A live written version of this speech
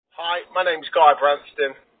Hi, my name's Guy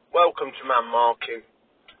Branston. Welcome to Man Marking.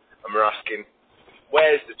 And we're asking,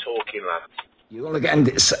 where's the talking, lads? You only get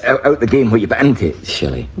out the game what you put into it,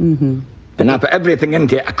 Shelley. Mm-hmm. And I put everything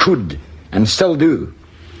into it I could, and still do,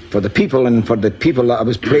 for the people and for the people that I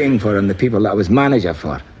was playing for and the people that I was manager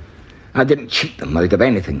for. I didn't cheat them out of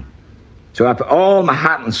anything. So I put all my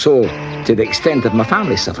heart and soul to the extent that my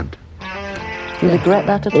family suffered. You regret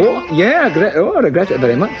that at all? Oh, yeah, I regret it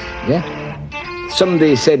very much, yeah.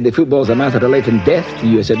 Somebody said the football's a matter of life and death to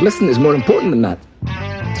you. I said, listen, it's more important than that.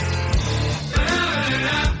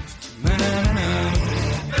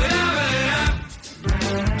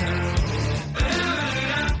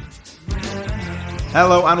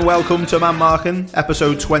 Hello and welcome to Man Marking,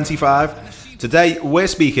 episode 25. Today we're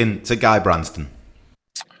speaking to Guy Branston.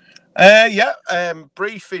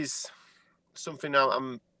 Brief is something.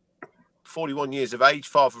 I'm 41 years of age,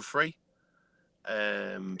 father of three,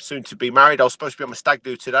 soon to be married. I was supposed to be on my stag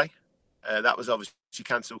do today. That was obviously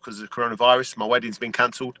cancelled because of coronavirus. My wedding's been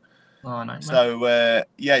cancelled. Oh, no. So,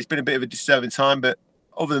 it's been a bit of a disturbing time, but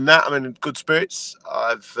other than that, I'm in good spirits.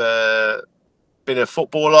 I've been a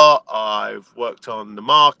footballer. I've worked on the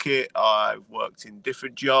market. I've worked in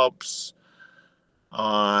different jobs.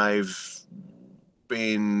 I've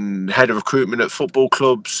been head of recruitment at football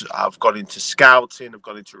clubs. I've gone into scouting. I've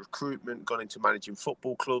gone into recruitment. Gone into managing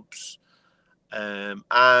football clubs.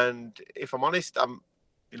 And if I'm honest, I'm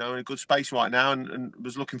in a good space right now, and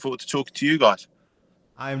was looking forward to talking to you guys.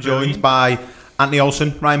 I am joined by Anthony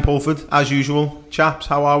Olsen, Ryan Pulford, as usual. Chaps,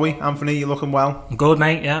 how are we? Anthony, you looking well? I'm good,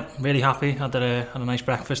 mate. Yeah, really happy. Had a nice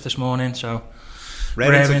breakfast this morning, so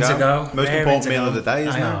Raring to go. Most important meal of the day,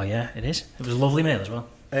 isn't it? Oh yeah, it is. It was a lovely meal as well.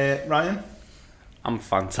 Ryan, I'm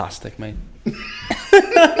fantastic, mate.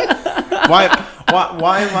 why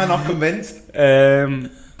am I not convinced?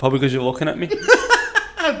 Probably because you're looking at me.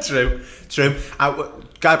 True.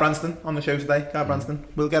 Guy Branston on the show today. Guy Branston.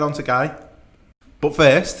 We'll get on to Guy. But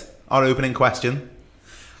first, our opening question.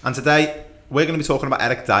 And today, we're going to be talking about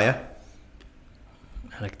Eric Dyer.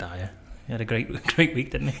 Eric Dyer. He had a great week,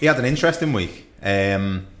 didn't he? He had an interesting week.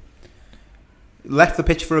 Left the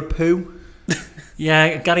pitch for a poo.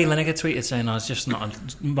 Yeah, Gary Lineker tweeted saying, "Oh, it's just not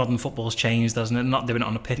modern football's changed, hasn't it? Not doing it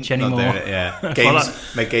on a pitch anymore." Not doing it, yeah.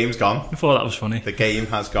 Game's gone. I thought that was funny. The game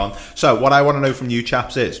has gone. So, what I want to know from you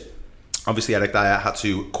chaps is, obviously Eric Dyer had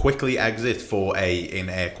to quickly exit for in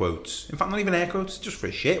air quotes. In fact, not even air quotes, just for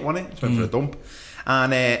a shit, wasn't it? Just went for a dump.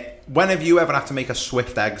 And when have you ever had to make a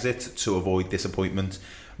swift exit to avoid disappointment?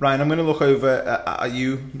 Ryan, I'm going to look over at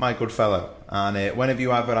you, my good fellow. And when have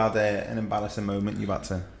you ever had an embarrassing moment you've had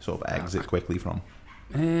to sort of exit quickly from?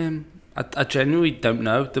 I genuinely don't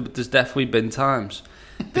know. There's definitely been times.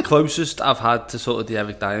 The closest I've had to sort of the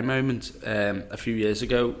Eric Dyer moment, a few years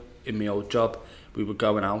ago in my old job, we were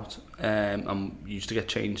going out and we used to get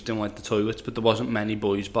changed in like the toilets, but there wasn't many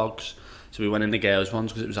boys' bogs, so we went in the girls'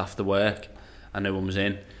 ones because it was after work and no one was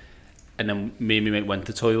in. And then me and my mate went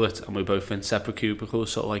to the toilet and we were both in separate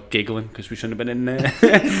cubicles, sort of like giggling because we shouldn't have been in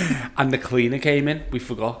there. And the cleaner came in, we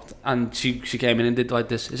forgot, and she came in and did like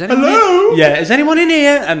this. Is anyone Hello? Yeah, is anyone in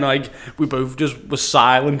here? And like we both just were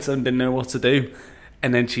silent and didn't know what to do.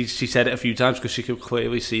 And then she said it a few times because she could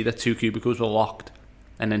clearly see that two cubicles were locked.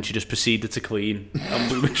 And then she just proceeded to clean.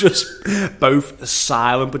 And we were just both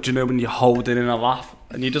silent, but you know when you're holding in a laugh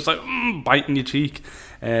and you're just like biting your cheek.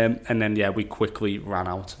 And then, we quickly ran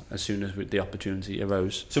out as soon as the opportunity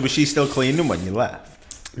arose. So was she still cleaning when you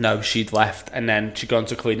left? No, she'd left, and then she'd gone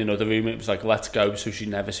to clean another room. It was like, let's go, so she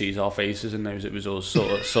never sees our faces and knows it was us,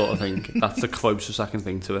 sort of thing. That's the closest I can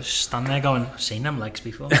think to it. Stand there going, I've seen them legs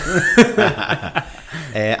before.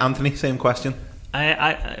 Anthony, same question.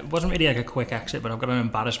 I wasn't really like a quick exit, but I've got an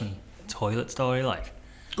embarrassment toilet story. Like,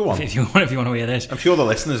 go on. If you want to hear this, I'm sure the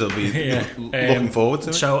listeners will be looking forward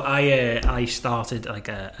to it. So I started like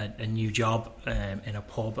a new job in a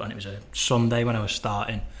pub, and it was a Sunday when I was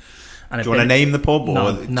starting. And do you want to name the pub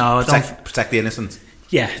or no, protect the innocent?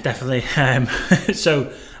 Yeah, definitely.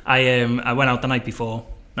 So I went out the night before.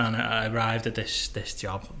 And I arrived at this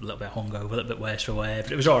job a little bit hungover, a little bit worse for wear,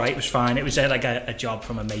 but it was all right. It was fine. It was like a job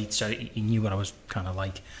from a mate, so he knew what I was kind of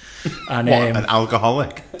like. And what, an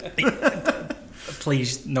alcoholic?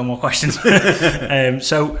 Please, no more questions.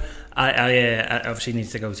 So I obviously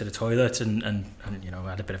needed to go to the toilet, and I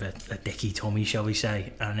had a bit of a dicky tummy, shall we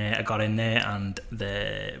say. And I got in there, and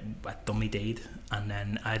I'd done my deed, and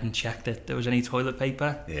then I hadn't checked that there was any toilet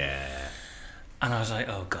paper. Yeah. And I was like,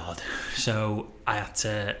 oh God. So I had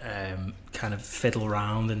to kind of fiddle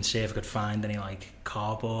around and see if I could find any like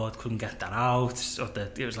cardboard. Couldn't get that out. So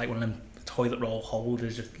it was like one of them toilet roll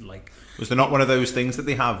holders. Was there not one of those things that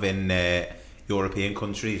they have in European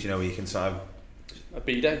countries, where you can sort of A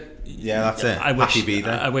B-Day. Yeah, that's it. Happy B-Day.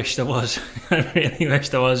 I wish there was. I really wish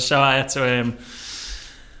there was. So I had to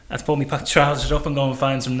pull my trousers up and go and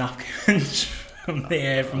find some napkins from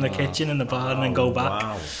the kitchen in the bar and then go back.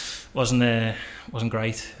 Wow. Wasn't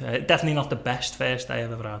great. Definitely not the best first day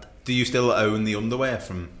I've ever had. Do you still own the underwear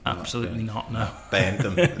from? Absolutely not. No. Burnt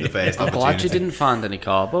them at the first I'm opportunity. glad you didn't find any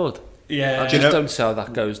cardboard. Yeah. I just don't see how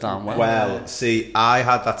that goes down well. Well, see, I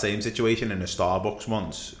had that same situation in a Starbucks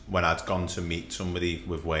once when I'd gone to meet somebody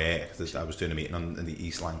with work. I was doing a meeting in the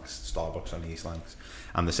East Lancs, Starbucks on the East Lancs,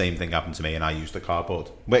 and the same thing happened to me, and I used the cardboard.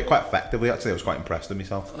 Worked quite effectively, actually. I was quite impressed with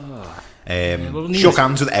myself. Shook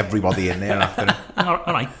hands with everybody in there after it.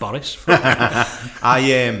 All right, Boris.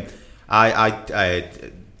 I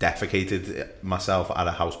defecated myself at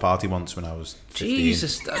a house party once when I was 15.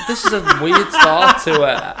 Jesus, this is a weird start to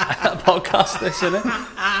a podcast, this, isn't it?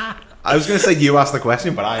 I was going to say you asked the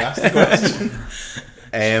question, but I asked the question.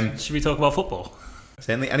 Should we talk about football?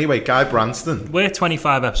 Certainly. Anyway, Guy Branston. We're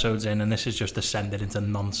 25 episodes in, and this has just descended into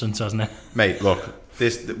nonsense, hasn't it? Mate, look,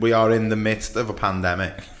 we are in the midst of a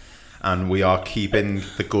pandemic, and we are keeping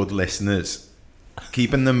the good listeners,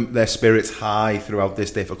 keeping their spirits high throughout this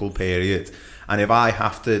difficult period. And if I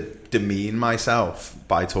have to demean myself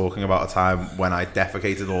by talking about a time when I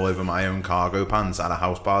defecated all over my own cargo pants at a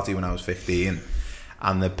house party when I was 15,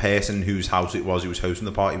 and the person whose house it was who was hosting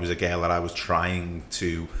the party was a girl that I was trying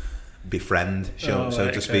to befriend, so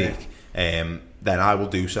to speak, then I will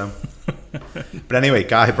do so. But anyway,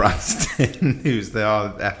 Guy Branston, who's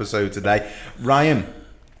our episode today. Ryan,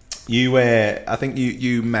 I think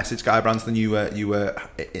you messaged Guy Branston. You were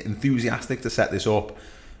enthusiastic to set this up.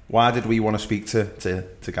 Why did we want to speak to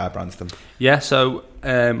Guy Branston? Yeah, so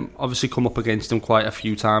obviously come up against him quite a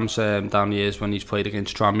few times down the years when he's played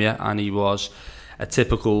against Tranmere, and he was a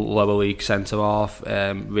typical lower league centre-half,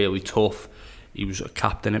 really tough. He was a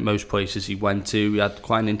captain at most places he went to. He had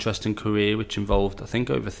quite an interesting career, which involved, I think,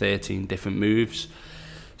 over 13 different moves.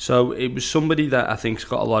 So it was somebody that I think's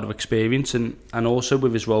got a lot of experience, and also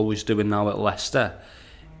with his role he's doing now at Leicester,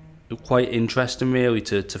 quite interesting really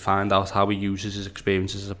to find out how he uses his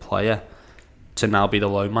experience as a player to now be the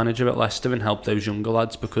loan manager at Leicester and help those younger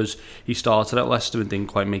lads, because he started at Leicester and didn't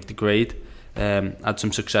quite make the grade. Had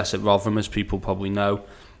some success at Rotherham, as people probably know,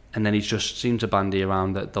 and then he's just seemed to bandy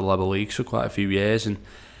around at the lower leagues for quite a few years, and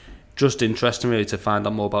just interesting really to find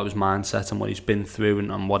out more about his mindset and what he's been through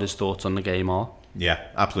and what his thoughts on the game are. Yeah,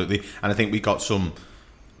 absolutely. And I think we got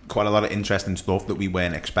quite a lot of interesting stuff that we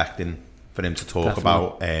weren't expecting for him to talk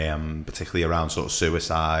about, particularly around sort of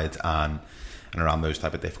suicide and around those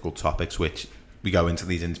type of difficult topics, which we go into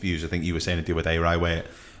these interviews. I think you were saying it the other day, right, where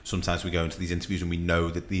sometimes we go into these interviews and we know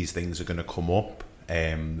that these things are going to come up.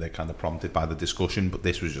 They're kind of prompted by the discussion, but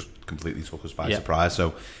this was just completely took us by surprise.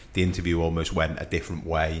 So the interview almost went a different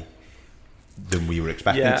way than we were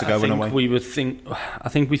expecting to go in a way. I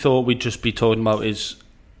think we thought we'd just be talking about his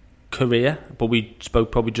career, but we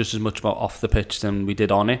spoke probably just as much about off the pitch than we did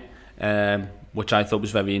on it. Which I thought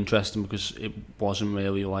was very interesting, because it wasn't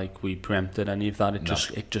really like we preempted any of that.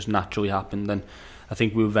 It just naturally happened, and I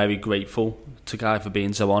think we were very grateful to Guy for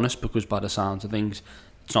being so honest, because by the sounds of things,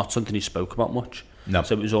 it's not something he spoke about much. No.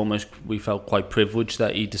 So it was almost, we felt quite privileged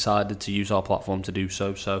that he decided to use our platform to do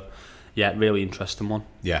so. So yeah, really interesting one.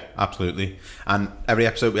 Yeah, absolutely. And every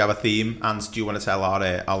episode we have a theme. And do you want to tell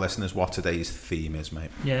our listeners what today's theme is,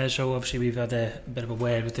 mate? Yeah, so obviously we've had a bit of a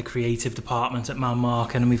word with the creative department at Man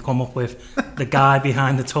Market, and we've come up with the guy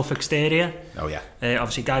behind the tough exterior. Oh yeah.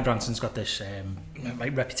 Obviously Guy Branston's got this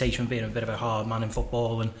reputation of being a bit of a hard man in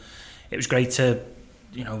football, and it was great to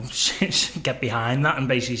get behind that and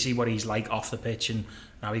basically see what he's like off the pitch and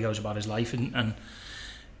how he goes about his life, and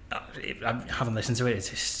I haven't listened to it.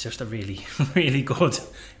 It's just a really, really good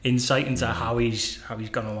insight into how he's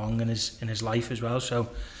gone along in his life as well. So,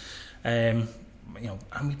 and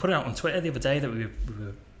we put it out on Twitter the other day that we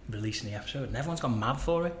were releasing the episode, and everyone's gone mad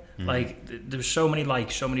for it. Like there was so many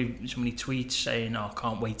likes, so many tweets saying, "Oh,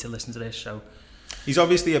 can't wait to listen to this." So, he's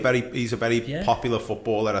obviously a very popular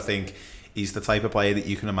footballer. I think he's the type of player that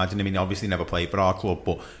you can imagine. I mean, he obviously never played for our club,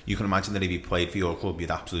 but you can imagine that if he played for your club,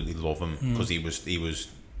 you'd absolutely love him, because he was.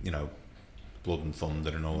 Blood and thunder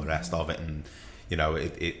and all the rest of it, and it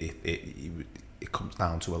comes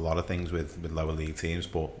down to a lot of things with lower league teams,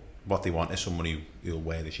 but what they want is someone who'll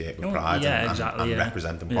wear the shirt with pride and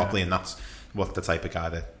represent them properly, and that's what the type of guy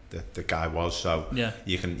that the guy was. So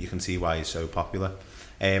you can see why he's so popular.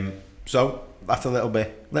 So that's a little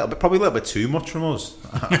bit, probably a little bit too much from us,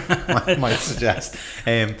 I might suggest.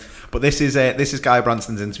 But this is Guy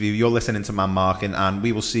Branston's interview. You're listening to Man Marking, and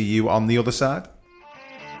we will see you on the other side.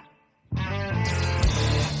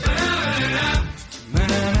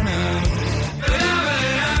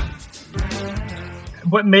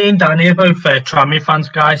 Me and Danny are both Tranmere fans,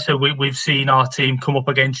 guys, so we've seen our team come up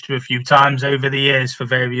against you a few times over the years for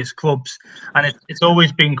various clubs, and it's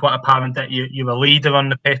always been quite apparent that you're a leader on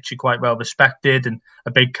the pitch, you're quite well respected and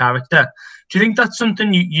a big character. Do you think that's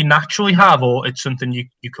something you naturally have, or it's something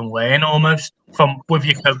you can learn almost from with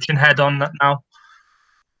your coaching head on that now?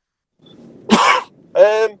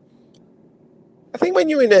 I think when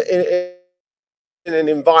you're in an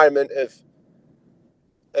environment of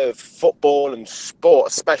football and sport,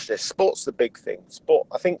 especially sport's the big thing.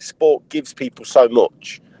 I think sport gives people so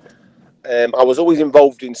much. I was always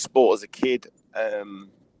involved in sport as a kid. I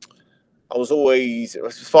was always,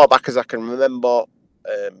 as far back as I can remember,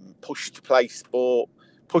 pushed to play sport,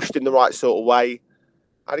 pushed in the right sort of way.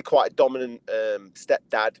 I had quite a dominant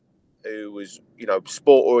stepdad who was,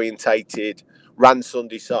 sport orientated, ran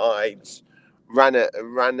Sunday sides, ran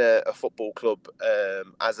a football club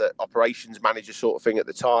as an operations manager sort of thing at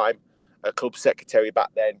the time, a club secretary back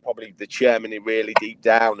then, probably the chairman really deep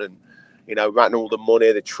down, and ran all the money,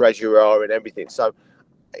 the treasurer and everything. So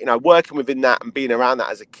working within that and being around that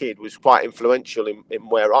as a kid was quite influential in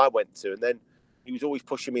where I went to. And then he was always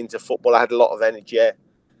pushing me into football. I had a lot of energy, and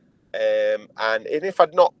if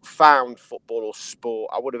I'd not found football or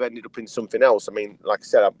sport, I would have ended up in something else. I mean, like I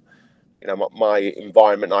said, my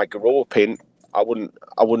environment I grew up in, I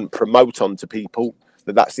wouldn't promote onto people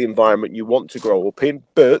that that's the environment you want to grow up in.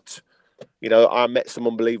 But I met some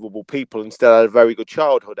unbelievable people and still had a very good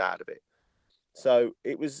childhood out of it. So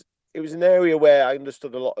it was an area where I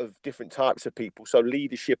understood a lot of different types of people. So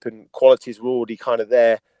leadership and qualities were already kind of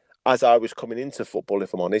there as I was coming into football,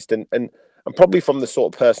 if I'm honest, and probably from the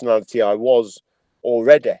sort of personality I was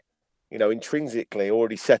already, intrinsically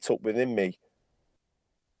already set up within me.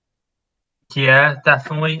 Yeah,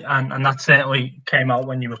 definitely, and that certainly came out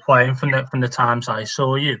when you were playing from the times I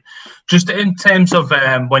saw you. Just in terms of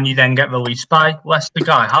when you then get released by Leicester,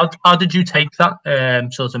 Guy, how did you take that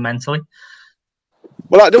sort of mentally?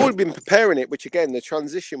 Well, I'd already been preparing it, which again, the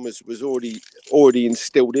transition was already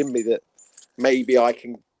instilled in me that maybe I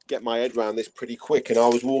can get my head around this pretty quick, and I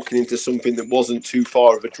was walking into something that wasn't too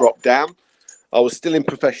far of a drop down. I was still in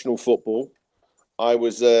professional football. I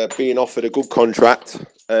was being offered a good contract.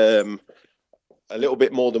 A little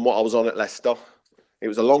bit more than what I was on at Leicester. It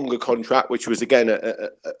was a longer contract, which was, again,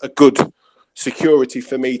 a good security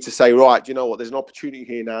for me to say, right, you know what, there's an opportunity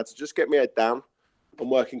here now to just get my head down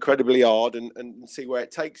and work incredibly hard and see where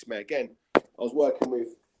it takes me. Again, I was working with,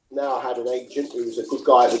 now I had an agent who was a good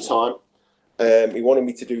guy at the time. He wanted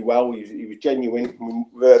me to do well. He was genuine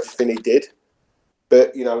with everything he did.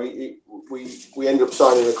 But, we ended up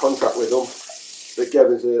signing a contract with him that gave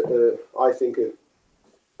us, I think, a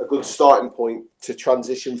good starting point to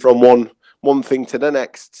transition from one thing to the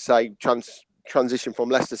next, say transition from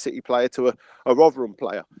Leicester City player to a Rotherham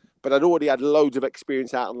player. But I'd already had loads of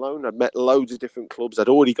experience out on loan. I'd met loads of different clubs. I'd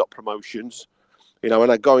already got promotions, and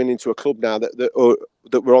I'm going into a club now that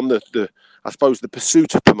were on the I suppose the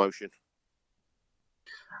pursuit of promotion.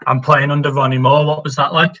 I'm playing under Ronnie Moore. What was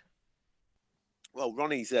that like? Well,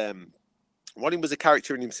 Ronnie was a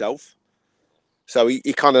character in himself. So he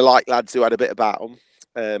kind of liked lads who had a bit about him.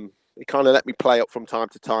 He kind of let me play up from time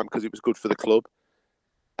to time because it was good for the club.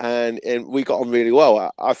 And we got on really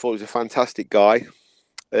well. I thought he was a fantastic guy.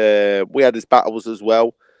 We had his battles as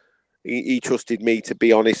well. He trusted me to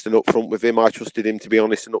be honest and upfront with him. I trusted him to be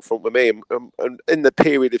honest and upfront with me. And in the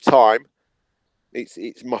period of time,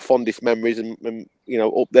 it's my fondest memories and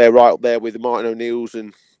right up there with Martin O'Neill's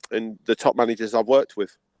and the top managers I've worked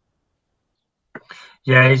with.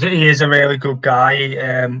 Yeah, he is a really good guy. He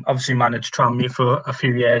obviously managed Tranmere for a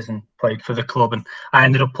few years and played for the club. And I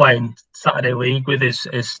ended up playing Saturday League with his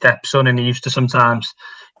stepson, and he used to sometimes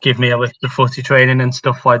give me a lift of footy training and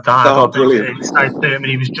stuff like that. Oh, brilliant. And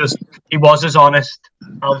he was as honest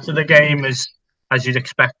out of the game as you'd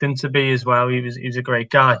expect him to be as well. He was a great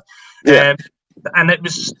guy. Yeah. And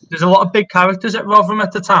there's a lot of big characters at Rotherham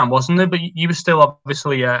at the time, wasn't there? But you were still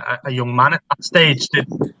obviously a young man at that stage.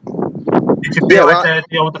 Did you feel like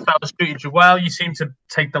the older fellas treated you well? You seem to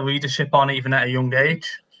take the leadership on even at a young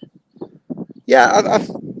age. Yeah,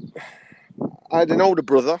 I had an older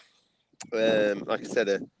brother. Like I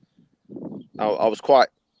said, I was quite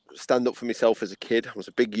stand up for myself as a kid. I was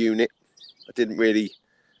a big unit. I didn't really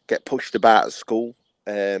get pushed about at school.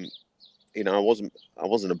 I wasn't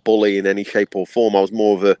a bully in any shape or form. I was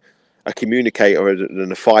more of a communicator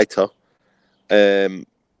than a fighter.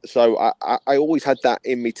 So I always had that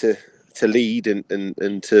in me to lead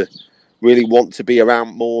and to really want to be around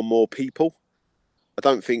more and more people. I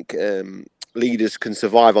don't think leaders can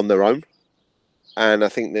survive on their own. And I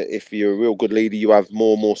think that if you're a real good leader, you have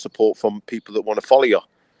more and more support from people that want to follow you.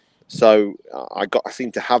 So I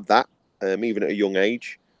seem to have that, even at a young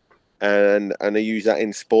age, and I use that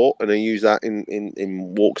in sport, and I use that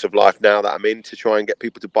in walks of life now that I'm in, to try and get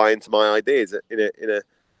people to buy into my ideas in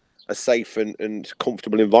a safe and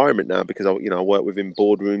comfortable environment now, because I work within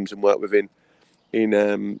boardrooms and work within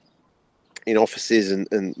in offices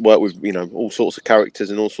and work with all sorts of characters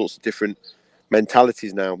and all sorts of different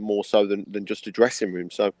mentalities now, more so than just a dressing room.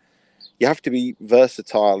 So you have to be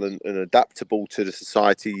versatile and adaptable to the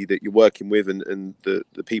society that you're working with and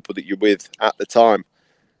the people that you're with at the time.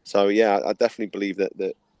 So yeah, I definitely believe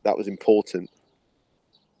that was important.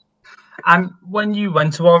 And when you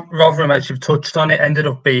went to Rotherham, as you've touched on, it ended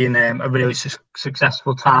up being a really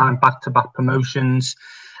successful time, back-to-back promotions.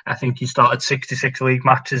 I think you started 66 league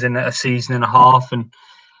matches in a season and a half, and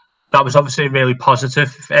that was obviously a really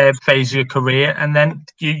positive phase of your career. And then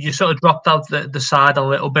you sort of dropped out the side a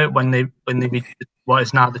little bit when they reached what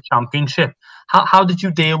is now the Championship. How did you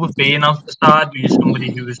deal with being out the side? Were you somebody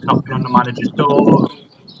who was knocking on the manager's door, or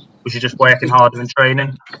was you just working harder in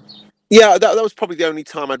training? Yeah, that was probably the only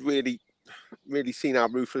time I'd really seen how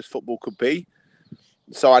ruthless football could be.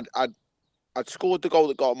 So I'd scored the goal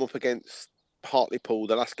that got them up against Hartlepool,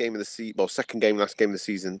 the last game of the season, last game of the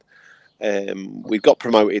season. We got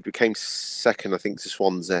promoted, we came second, I think, to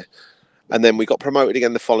Swansea, and then we got promoted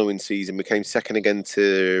again the following season. We came second again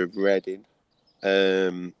to Reading,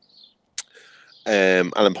 Alan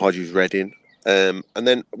Pardew's Reading, and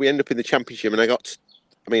then we ended up in the Championship. And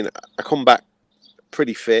I come back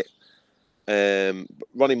pretty fit.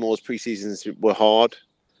 Ronnie Moore's pre-seasons were hard.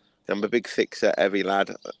 I'm a big, thick-set, heavy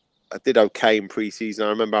lad. I did okay in pre-season. I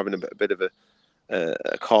remember having a bit of a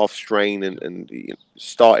calf strain and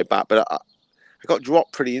started back, but I got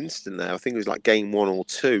dropped pretty instant there. I think it was like game 1 or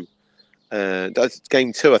 2. That's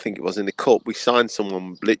game 2, I think it was, in the cup. We signed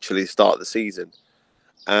someone literally at the start of the season,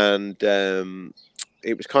 and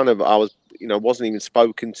it was kind of, I was, wasn't even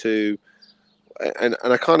spoken to, and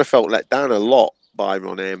I kind of felt let down a lot by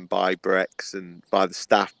Ron M, by Brex, and by the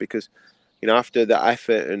staff, because after the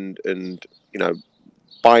effort and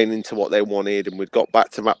buying into what they wanted, and we'd got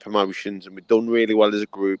back-to-back promotions, and we'd done really well as a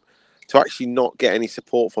group, to actually not get any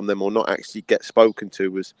support from them or not actually get spoken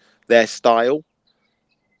to was their style.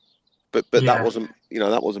 But that wasn't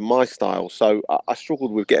my style. So I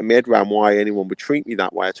struggled with getting my head around why anyone would treat me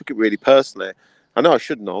that way. I took it really personally. I know I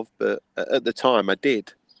shouldn't have, but at the time I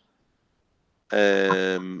did.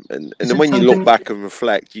 And then when you look back and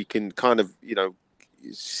reflect, you can kind of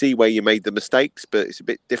see where you made the mistakes, but it's a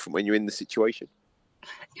bit different when you're in the situation.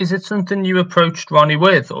 Is it something you approached Ronnie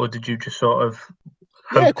with, or did you just sort of?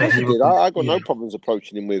 Yeah, of course I did. I got no problems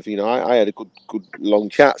approaching him with. I had a good long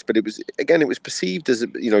chats, but it was perceived as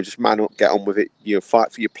just man up, get on with it,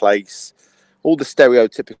 fight for your place, all the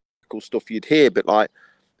stereotypical stuff you'd hear. But like,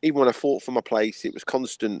 even when I fought for my place, it was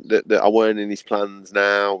constant that I weren't in his plans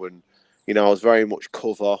now, and I was very much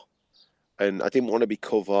cover, and I didn't want to be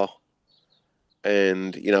cover,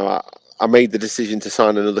 and I made the decision to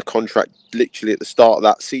sign another contract literally at the start of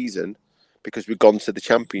that season because we'd gone to the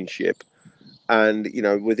Championship. And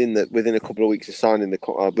within a couple of weeks of signing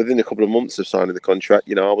within a couple of months of signing the contract,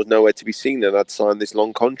 I was nowhere to be seen, and I'd signed this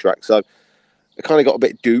long contract. So I kind of got a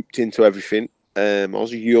bit duped into everything. I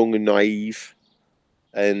was young and naive,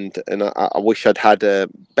 and I wish I'd had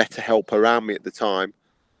better help around me at the time,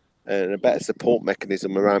 and a better support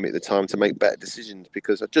mechanism around me at the time to make better decisions.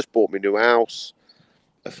 Because I just bought my new house,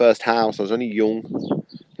 a first house. I was only young.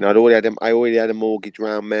 I already had a mortgage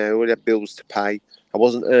around me. I already had bills to pay. I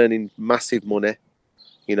wasn't earning massive money,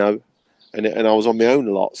 and I was on my own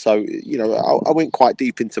a lot. So, I went quite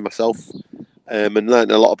deep into myself and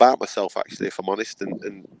learned a lot about myself, actually, if I'm honest,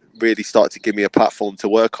 and really started to give me a platform to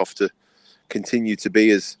work off to continue to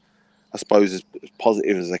be as positive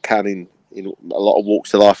as I can in a lot of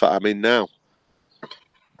walks of life that I'm in now.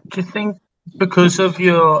 Do you think because of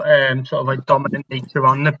your sort of like dominant nature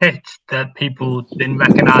on the pitch that people didn't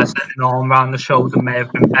recognise that an arm around the shoulder may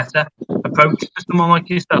have been better approach to someone like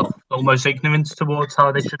yourself, almost ignorance towards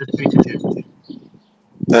how they should have treated you?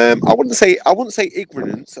 I wouldn't say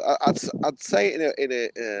ignorance. I'd say in a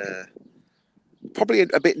probably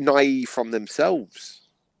a bit naive from themselves.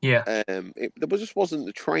 Yeah. There just wasn't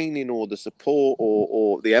the training or the support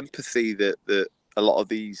or the empathy that a lot of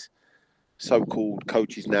these so-called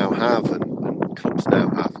coaches now have and clubs now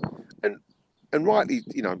have, and rightly,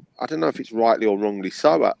 I don't know if it's rightly or wrongly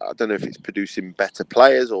so. I don't know if it's producing better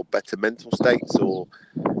players or better mental states, or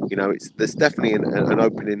there's definitely an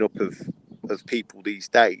opening up of people these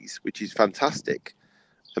days, which is fantastic.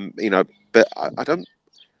 But I'm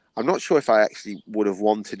not sure if I actually would have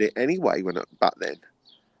wanted it anyway back then.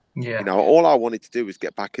 Yeah. All I wanted to do was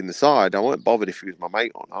get back in the side. I weren't bothered if he was my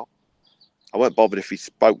mate or not. I weren't bothered if he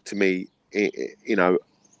spoke to me, you know,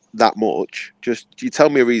 that much. Just you tell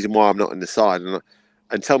me a reason why I'm not in the side, and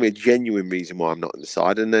tell me a genuine reason why I'm not in the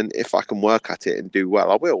side, and then if I can work at it and do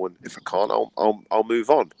well, I will. And if I can't, I'll move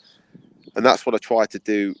on. And that's what I tried to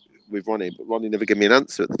do with Ronnie. But Ronnie never gave me an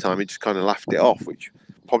answer at the time. He just kind of laughed it off, which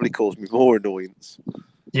probably caused me more annoyance.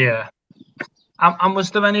 Yeah. And was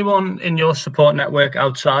there anyone in your support network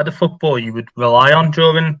outside of football you would rely on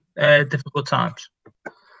during difficult times?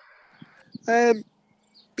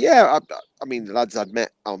 Yeah, I mean, the lads I'd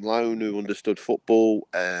met on loan who understood football.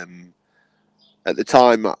 At the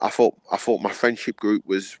time, I thought my friendship group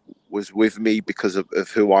was with me because of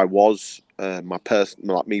who I was,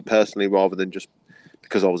 like me personally, rather than just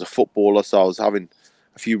because I was a footballer. So I was having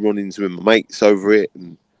a few run-ins with my mates over it,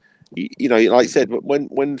 and you know, like I said,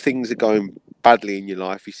 when things are going badly in your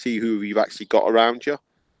life, you see who you've actually got around you,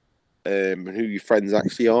 and who your friends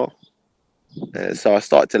actually are. So I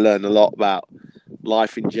started to learn a lot about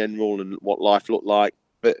life in general and what life looked like.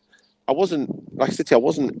 But I wasn't, like I said to you, I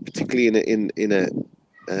wasn't particularly in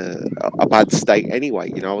a bad state anyway.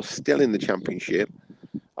 You know, I was still in the Championship.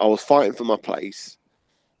 I was fighting for my place.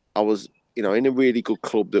 I was, you know, in a really good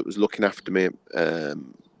club that was looking after me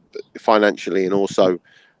financially, and also,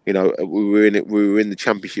 you know, we were in the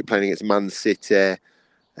Championship playing against Man City,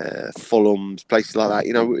 Fulham's, places like that.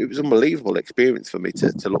 You know, it was an unbelievable experience for me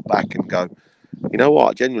to look back and go, you know what,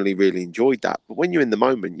 I genuinely really enjoyed that. But when you're in the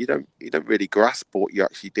moment, you don't really grasp what you're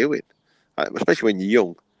actually doing, especially when you're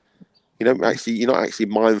young. You're not actually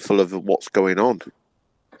mindful of what's going on.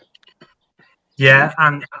 Yeah,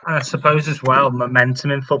 and I suppose as well, momentum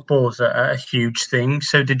in football is a huge thing.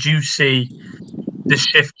 So did you see the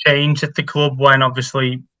shift change at the club when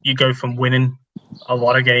obviously you go from winning a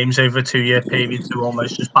lot of games over a 2-year period to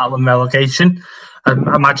almost just battling relegation? I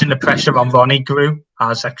imagine the pressure on Ronnie grew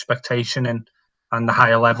as expectation and the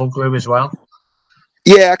higher level grew as well.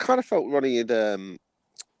 Yeah, I kind of felt Ronnie had.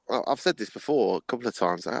 I've said this before a couple of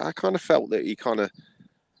times. I kind of felt that he kind of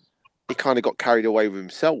got carried away with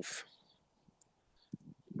himself.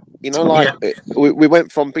 You know, like we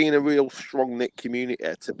went from being a real strong knit community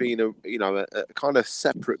to being a kind of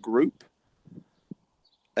separate group.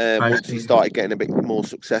 Once he started getting a bit more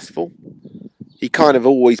successful, he kind of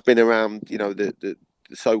always been around, you know, the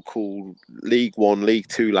so-called League One, League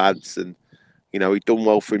Two lads, and you know, he'd done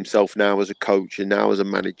well for himself now as a coach and now as a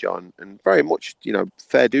manager, and very much, you know,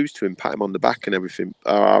 fair dues to him, pat him on the back and everything.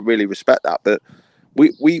 I really respect that, but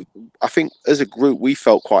I think as a group we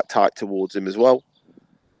felt quite tight towards him as well.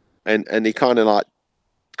 And he kind of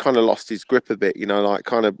lost his grip a bit, you know, like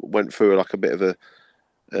kind of went through like a bit of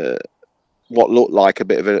a what looked like a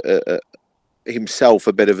bit of a himself,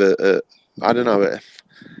 a bit of a I don't know.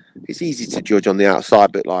 It's easy to judge on the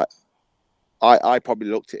outside, but like I probably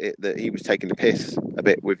looked at it that he was taking the piss a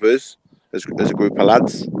bit with us as a group of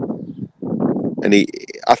lads, and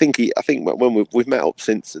I think when we've met up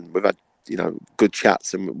since and we've had, you know, good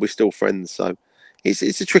chats and we're still friends, so.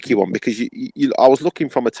 It's a tricky one because I was looking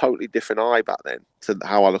from a totally different eye back then to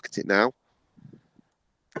how I look at it now.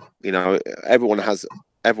 You know, everyone has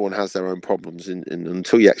their own problems, and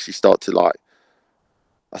until you actually start to, like,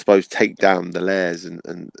 I suppose, take down the layers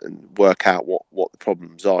and work out what the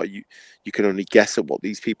problems are, you can only guess at what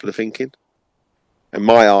these people are thinking. And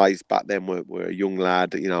my eyes back then were a young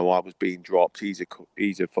lad. You know, I was being dropped. He's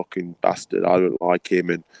a fucking bastard. I don't like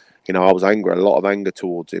him, and you know, I was angry, a lot of anger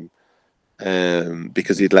towards him.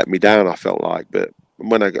 Because he'd let me down, I felt like. But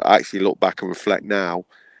when I actually look back and reflect now,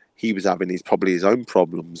 he was having probably his own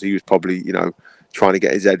problems. He was probably, you know, trying to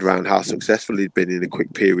get his head around how successful he'd been in a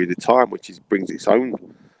quick period of time, which brings its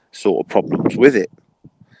own sort of problems with it.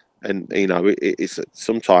 And, you know, it's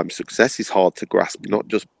sometimes success is hard to grasp, not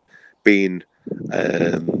just being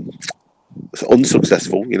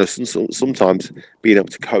unsuccessful. You know, sometimes being able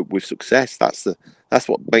to cope with success, that's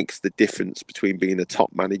what makes the difference between being a top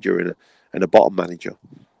manager and a bottom manager.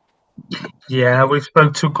 Yeah, we've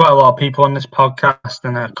spoke to quite a lot of people on this podcast,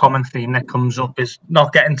 and a common theme that comes up is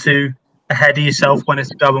not getting too ahead of yourself when it's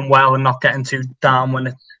going well, and not getting too down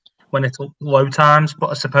when it's low times.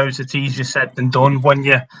 But I suppose it's easier said than done. When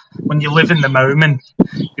you live in the moment,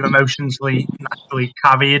 your emotions naturally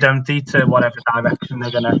carry you, don't they, to whatever direction they're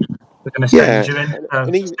gonna send you in.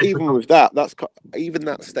 And even with that, even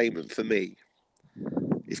that statement for me.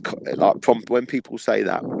 It's like from when people say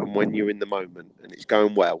that, and when you're in the moment and it's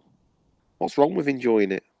going well, what's wrong with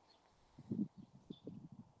enjoying it? You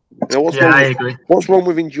know, I agree. What's wrong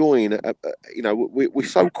with enjoying it? You know, we're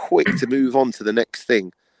so quick to move on to the next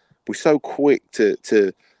thing. We're so quick to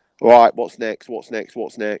right, what's next?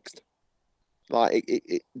 Like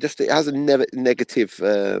it has a negative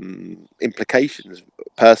implications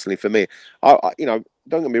personally for me. I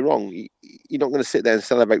don't get me wrong. You're not going to sit there and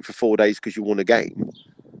celebrate for 4 days because you won a game.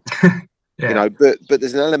 Yeah. But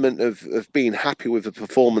there's an element of being happy with the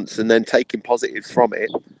performance and then taking positives from it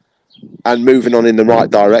and moving on in the right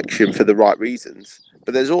direction for the right reasons.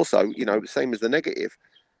 But there's also, same as the negative.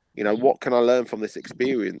 What can I learn from this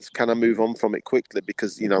experience? Can I move on from it quickly?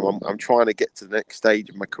 Because I'm trying to get to the next stage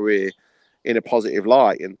of my career in a positive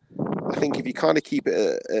light. And I think if you kind of keep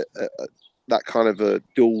it that kind of a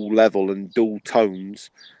dual level and dual tones,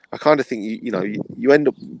 I kind of think you end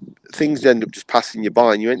up, things end up just passing you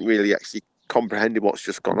by, and you ain't really actually comprehending what's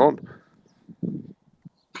just gone on.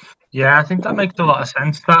 Yeah, I think that makes a lot of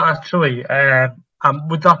sense. That actually,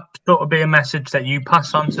 would that sort of be a message that you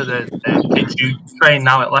pass on to the kids you train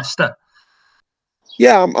now at Leicester?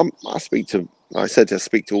 Yeah, I speak to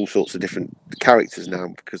all sorts of different characters now,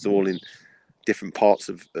 because they're all in different parts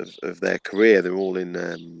of their career. They're all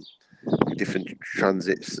in different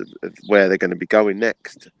transits of where they're going to be going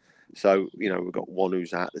next. So we've got one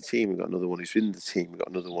who's out of the team, we've got another one who's in the team, we've got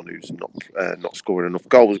another one who's not scoring enough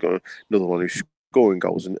goals, we've got another one who's scoring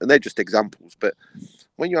goals, and they're just examples. But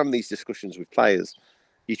when you're having these discussions with players,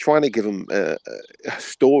 you're trying to give them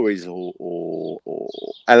stories or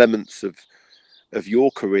elements of your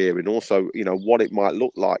career, and also what it might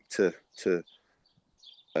look like to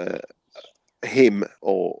him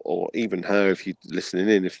or even her, if you're listening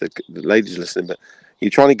in, if the lady's listening. But you're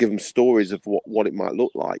trying to give them stories of what it might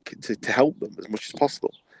look like to help them as much as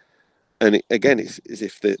possible. And it's as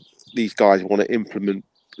if these guys want to implement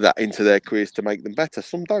that into their careers to make them better.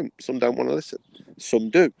 Some don't want to listen. Some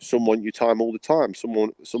do. Some want your time all the time. Some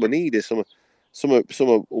are needy. Some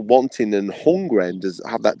are wanting and hungry and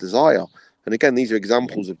have that desire. And again, these are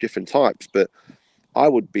examples of different types. But I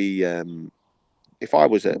would be, if I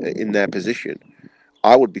was in their position,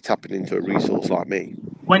 I would be tapping into a resource like me.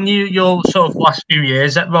 When your sort of last few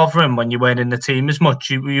years at Rotherham, when you weren't in the team as much,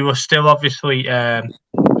 you were still obviously, I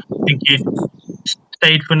think you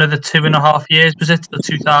stayed for another 2.5 years. Was it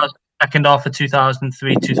the second half of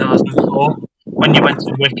 2003, 2004, when you went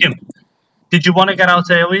to Wycombe? Did you want to get out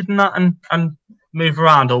earlier than that and move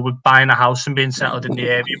around, or with buying a house and being settled in the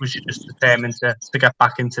area, was you just determined to get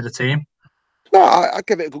back into the team? No, I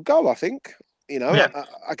give it a good go, I think. Yeah.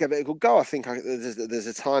 I give it a good go. I think there's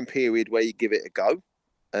a time period where you give it a go.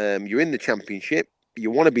 You're in the Championship. You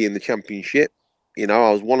want to be in the Championship. I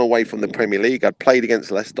was one away from the Premier League. I'd played against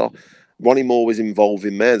Leicester. Ronnie Moore was involved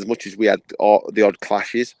in there, as much as we had the odd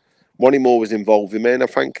clashes. Ronnie Moore was involved in there, and I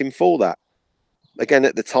thank him for that. Again,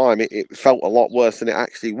 at the time, it felt a lot worse than it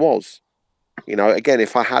actually was. Again,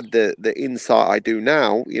 if I had the insight I do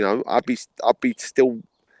now, I'd be still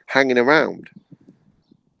hanging around.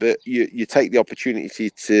 But you take the opportunity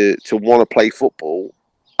to want to play football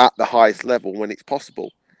at the highest level when it's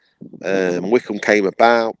possible. Wycombe came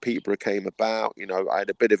about, Peterborough came about. I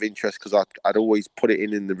had a bit of interest because I'd always put it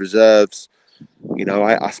in the reserves.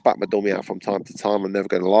 I spat my dummy out from time to time. I'm never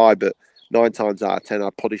going to lie, but 9 times out of 10,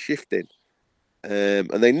 I'd put a shift in.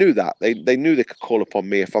 And they knew that. They knew they could call upon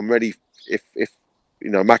me if I'm ready. If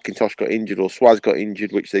McIntosh got injured or Swaz got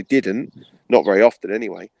injured, which they didn't, not very often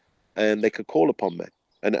anyway, and they could call upon me,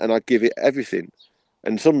 and I'd give it everything.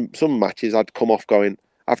 And some matches I'd come off going,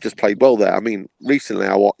 I've just played well there. I mean, recently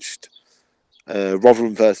I watched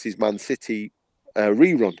Rotherham versus Man City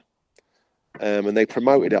rerun, and they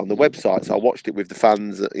promoted it on the website. So I watched it with the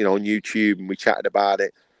fans, on YouTube, and we chatted about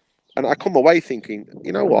it. And I come away thinking,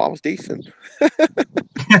 you know what, I was decent.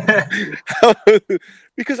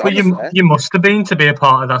 Because you must have been to be a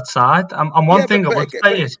part of that side. And one thing I would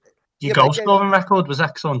say is your goal scoring record was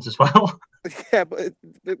excellent as well. Yeah, but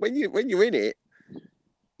when you're in it,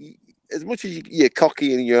 as much as you're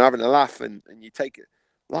cocky and you're having a laugh and you take it,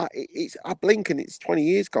 like I blink and it's 20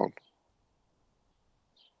 years gone.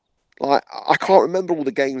 Like I can't remember all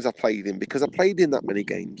the games I played in because I played in that many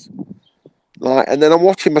games. And then I'm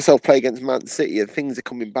watching myself play against Man City and things are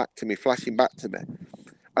coming back to me, flashing back to me.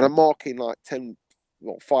 And I'm marking like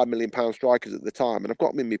 5 million pound strikers at the time, and I've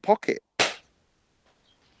got them in my pocket.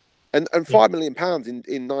 And £5 million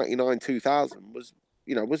in 99, 2000 was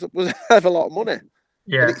a hell of a lot of money.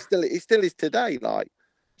 Yeah. And it still is today.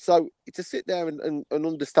 So to sit there and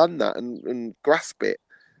understand that and grasp it,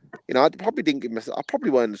 I probably didn't give myself. I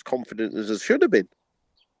probably weren't as confident as I should have been.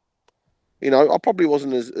 I probably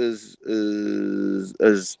wasn't as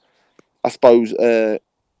I suppose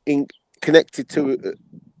connected to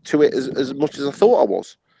it as much as I thought I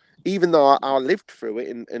was. Even though I lived through it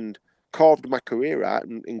and carved my career out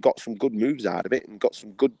and got some good moves out of it and got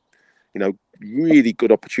some good, really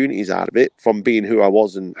good opportunities out of it from being who I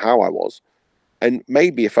was and how I was. And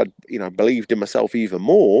maybe if I'd, believed in myself even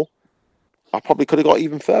more, I probably could have got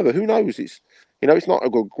even further. Who knows? It's not a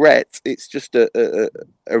regret. It's just a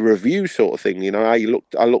review sort of thing. How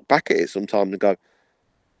I look back at it sometimes and go,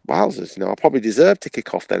 wowzers, I probably deserved to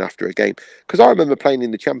kick off then after a game. Because I remember playing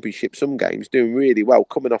in the Championship some games, doing really well,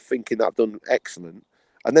 coming off thinking that I've done excellent,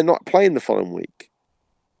 and then not playing the following week.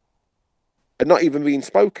 And not even being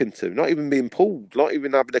spoken to, not even being pulled, not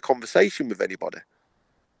even having a conversation with anybody.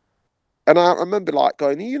 And I remember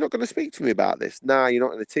going, you're not going to speak to me about this? Nah, you're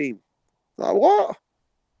not in the team. Like, what?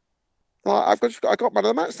 Like, I got man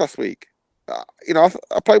of the match last week. I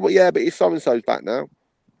played but he's so-and-so's back now.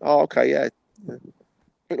 Oh, okay, yeah.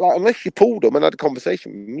 But unless you pulled them and had a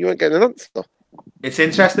conversation, you weren't getting an answer. It's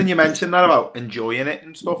interesting you mentioned that about enjoying it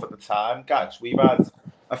and stuff at the time, guys. We've had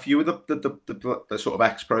a few of the sort of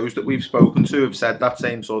ex-pros that we've spoken to have said that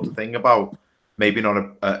same sort of thing about maybe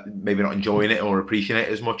not enjoying it or appreciating it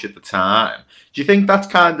as much at the time. Do you think that's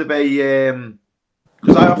kind of a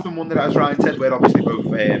because I often wonder, as Ryan said, we're obviously both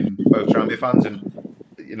Tranmere fans, and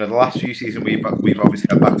the last few seasons we've obviously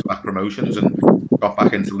had back-to-back promotions and got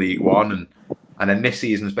back into League One, and then this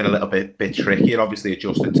season's been a little bit trickier, obviously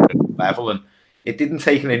adjusting to the level, and it didn't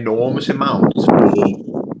take an enormous amount for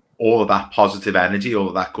all of that positive energy, all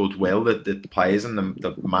of that goodwill that the players and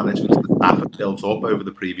the management and the staff have built up over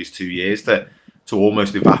the previous 2 years to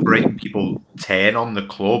almost evaporate and people turn on the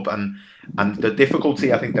club. And the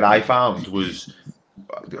difficulty I think that I found was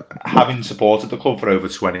having supported the club for over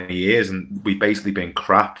 20 years, and we've basically been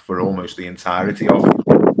crap for almost the entirety of it.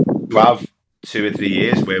 To have 2 or 3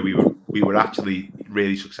 years where we were actually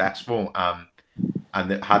really successful and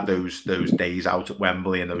that had those days out at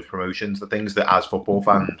Wembley and those promotions, the things that as football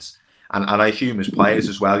fans and I assume as players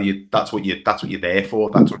as well, that's what you're there for.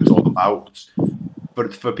 That's what it's all about.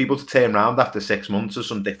 But for people to turn around after 6 months of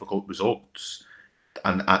some difficult results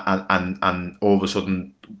and all of a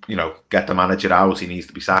sudden, get the manager out, he needs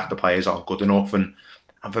to be sacked, the players aren't good enough. And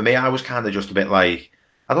for me, I was kind of just a bit like,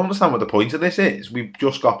 I don't understand what the point of this is. We've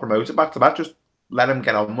just got promoted back to back, just let him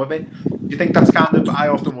get on with it. Do you think that's kind of, I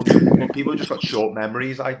often wonder, people just got short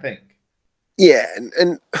memories, I think. Yeah,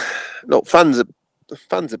 and look, fans are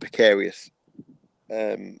precarious.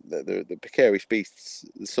 They're precarious beasts.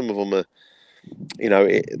 Some of them are,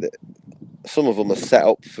 some of them are set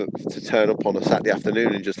up to turn up on a Saturday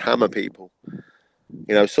afternoon and just hammer people.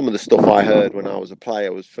 Some of the stuff I heard when I was a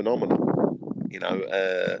player was phenomenal.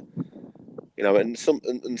 And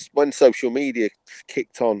when social media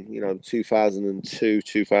kicked on, 2002,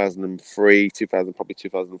 2003,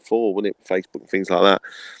 2004, wasn't it? Facebook and things like that.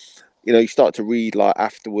 You start to read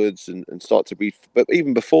afterwards and start to read, but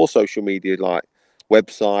even before social media,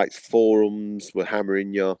 websites, forums were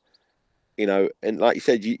hammering you. And like you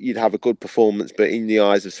said, you'd have a good performance, but in the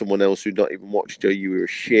eyes of someone else who'd not even watched you, you were a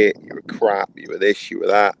shit, you were crap, you were this, you were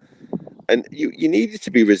that. And you needed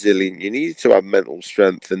to be resilient, you needed to have mental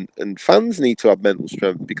strength, and fans need to have mental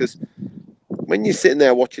strength, because when you're sitting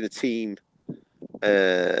there watching a team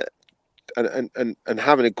and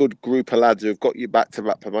having a good group of lads who have got you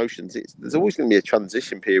back-to-back promotions, there's always going to be a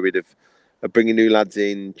transition period of bringing new lads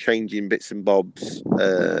in, changing bits and bobs,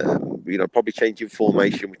 probably changing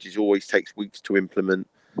formation, which always takes weeks to implement,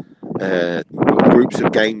 groups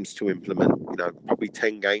of games to implement, probably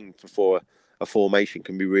 10 games before a formation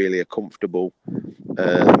can be really a comfortable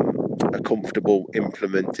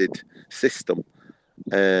implemented system.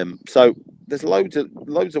 So there's loads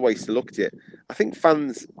of ways to look at it. I think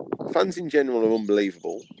fans in general are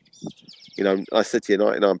unbelievable. I said to you,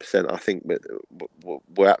 99%. I think that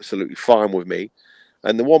we're absolutely fine with me,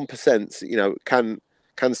 and the 1%,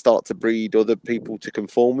 can start to breed other people to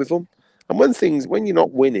conform with them. And when you're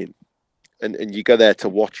not winning, and you go there to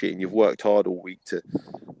watch it, and you've worked hard all week to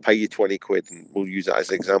pay your 20 quid, and we'll use that as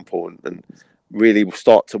an example, and really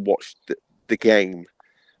start to watch the game,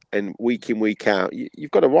 and week in, week out, you've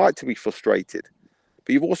got a right to be frustrated,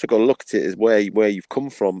 but you've also got to look at it as where you've come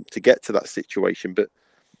from to get to that situation. But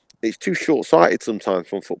it's too short-sighted sometimes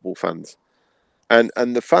from football fans. And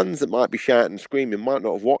the fans that might be shouting and screaming might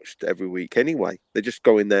not have watched every week anyway. They're just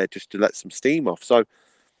going there just to let some steam off. So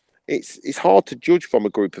it's hard to judge from a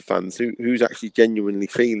group of fans who's actually genuinely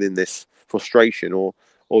feeling this frustration or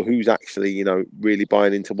who's actually, really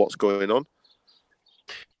buying into what's going on.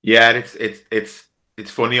 Yeah, it's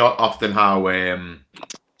funny often how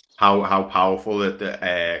powerful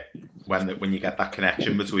that when you get that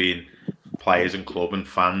connection between players and club and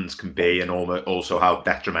fans can be, and also how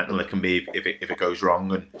detrimental it can be if it goes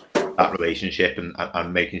wrong, and that relationship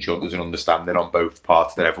and making sure there's an understanding on both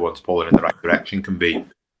parts that everyone's pulling in the right direction can be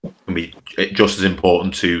just as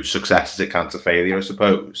important to success as it can to failure, I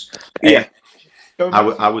suppose. Yeah.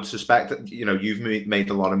 I would suspect that you've made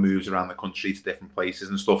a lot of moves around the country to different places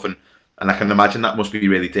and stuff, and I can imagine that must be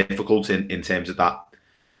really difficult in terms of that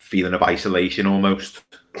feeling of isolation almost.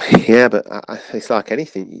 Yeah, but it's like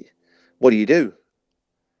anything. What do you do?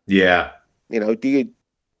 Yeah.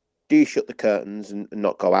 Do you shut the curtains and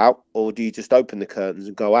not go out, or do you just open the curtains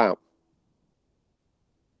and go out?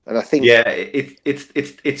 And I think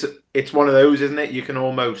it's one of those, isn't it? You can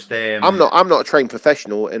almost. I'm not a trained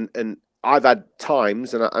professional, and I've had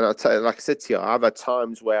times, and I tell you, like I said to you, I've had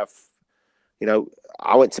times where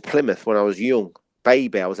I went to Plymouth when I was young,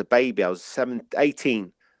 baby. I was a baby. I was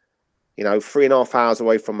 18. 3.5 hours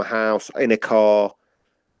away from my house in a car.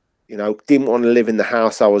 Didn't want to live in the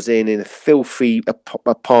house I was in a filthy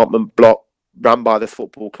apartment block run by the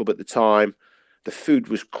football club at the time. The food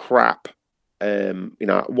was crap. What am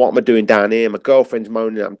I doing down here? My girlfriend's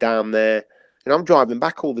moaning that I'm down there. And I'm driving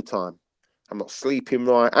back all the time. I'm not sleeping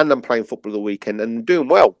right. And I'm playing football the weekend and doing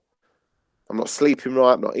well. I'm not sleeping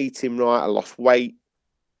right. I'm not eating right. I lost weight.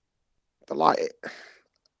 But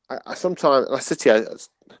I sometimes, I said to you,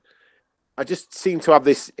 I just seem to have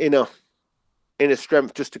this inner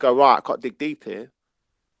strength just to go, right, I can't dig deep here.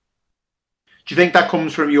 Do you think that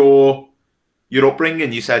comes from your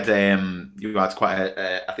upbringing? You said you had quite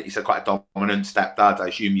I think you said quite a dominant stepdad. I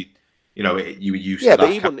assume you were used to that.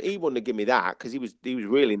 Yeah, but he wouldn't have given me that because he was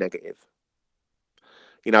really negative.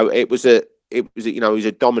 It was a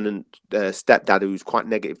dominant stepdad who was quite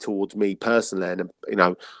negative towards me personally, and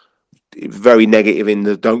very negative in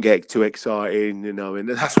the don't get too exciting, and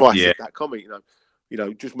that's why I said that comment.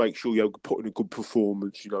 Just make sure you put in a good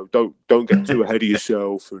performance. Don't get too ahead of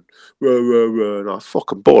yourself, and and I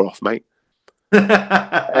fucking bore off, mate.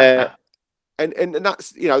 And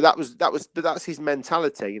that's his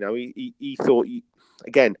mentality. He thought he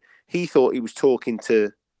thought he was talking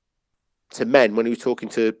to men when he was talking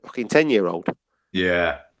to a fucking 10-year-old.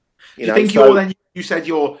 Yeah. Do you think you said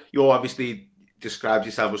you're obviously described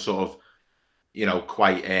yourself as sort of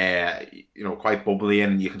quite bubbly,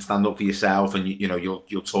 and you can stand up for yourself, and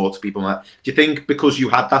you'll talk to people like that. Do you think because you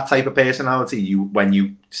had that type of personality, when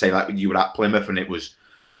you say like you were at Plymouth and it was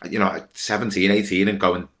 17, 18 and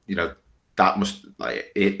going, that must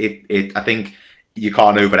it I think you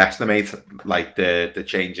can't overestimate like the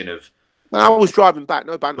changing of. I was driving back,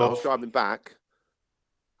 no banter. I was driving back.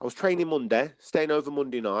 I was training Monday, staying over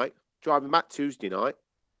Monday night, driving back Tuesday night,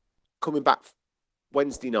 coming back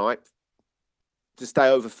Wednesday night to stay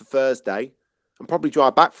over for Thursday, and probably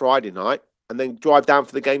drive back Friday night, and then drive down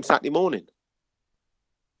for the game Saturday morning.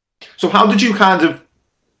 So how did you kind of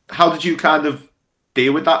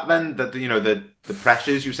deal with that then? That the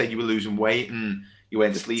pressures. You said you were losing weight and you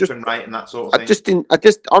weren't sleeping right and that sort of thing. I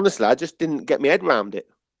just didn't get my head around it.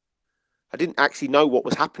 I didn't actually know what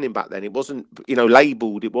was happening back then. It wasn't,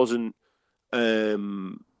 labelled. It wasn't. I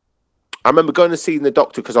remember going to see the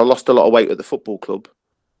doctor because I lost a lot of weight at the football club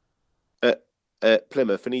at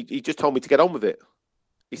Plymouth, and he just told me to get on with it.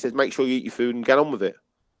 He said, "Make sure you eat your food and get on with it."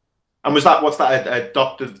 And what's that? A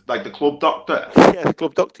doctor, like the club doctor? Yeah, the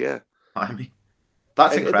club doctor. Yeah. I mean,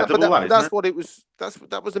 that's incredible. That's what it was.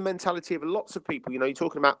 That was the mentality of lots of people. You're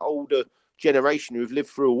talking about older generation who've lived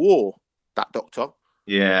through a war. That doctor.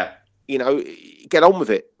 Yeah. Get on with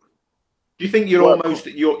it. Do you think you're almost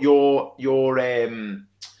your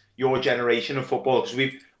generation of football?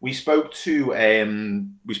 Because we spoke to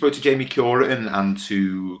Jamie Curran and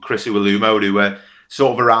to Chris Uwalumo, who were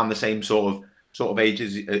sort of around the same sort of age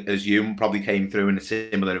as you, and probably came through in a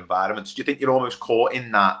similar environment. Do you think you're almost caught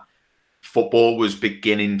in that football was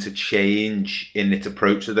beginning to change in its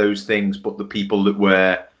approach to those things, but the people that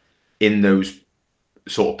were in those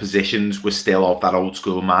sort of positions were still of that old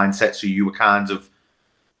school mindset? So you were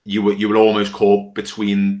you were almost caught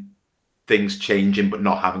between things changing but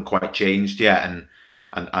not having quite changed yet, and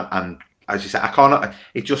as you said, I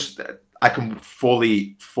can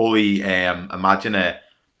fully imagine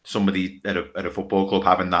somebody at a football club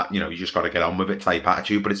having that you just got to get on with it type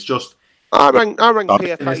attitude. But it's just I rang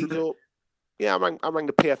PFA up. Yeah, I rang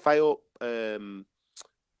the PFA up. When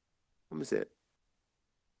was it?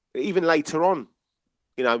 Even later on,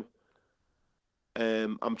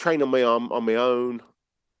 I'm training on my own.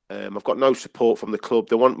 I've got no support from the club.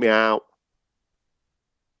 They want me out.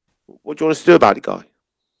 What do you want us to do about it, guy?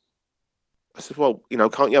 I said, well,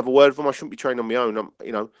 can't you have a word with them? I shouldn't be training on my own.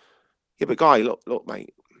 Yeah, but guy, look,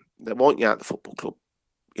 mate, they want you out the football club.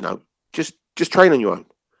 Just train on your own.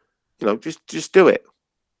 Just do it.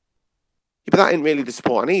 Yeah, but that ain't really the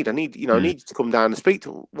support I need. I need you to come down and speak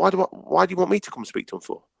to them. Why do you want me to come speak to them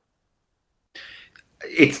for?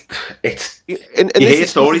 You hear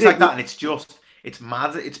stories like that, and it's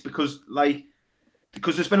mad. It's because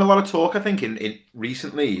because there's been a lot of talk, I think, in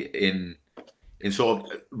recently in sort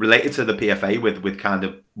of related to the PFA with kind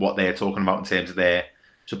of what they're talking about in terms of their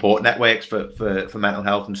support networks for mental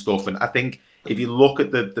health and stuff. And I think if you look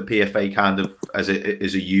at the PFA kind of as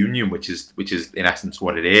a union, which is in essence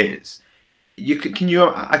what it is,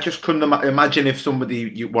 I just couldn't imagine if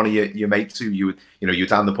somebody, one of your mates who you're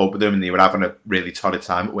down the pub with them and they were having a really torrid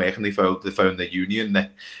time at work and they phoned the union.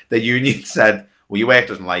 The union said, well, your work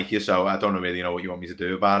doesn't like you, so I don't really know what you want me to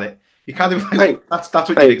do about it. You kind of that's what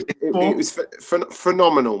you exist for. It was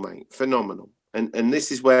phenomenal, mate. Phenomenal. And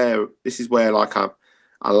this is where like I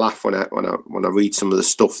laugh when I read some of the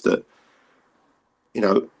stuff that,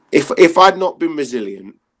 if I'd not been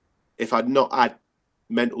resilient, if I'd not had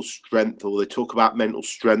mental strength, or they talk about mental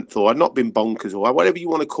strength, or I'd not been bonkers, or whatever you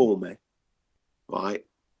want to call me, right,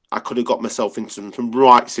 I could have got myself into some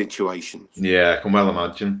right situations. Yeah, I can well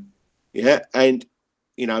imagine. Yeah, and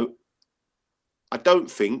I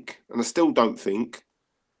don't think, and I still don't think,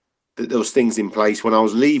 that there was things in place when I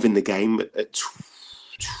was leaving the game at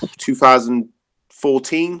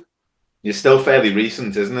 2014. You're still fairly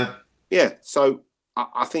recent, isn't it? Yeah, so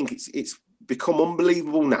I think it's become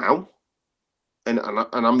unbelievable now, and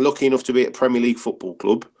I'm lucky enough to be at a Premier League football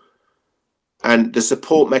club, and the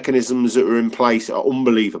support mechanisms that are in place are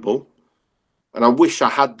unbelievable, and I wish I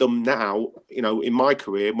had them now, in my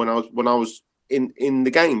career when I was in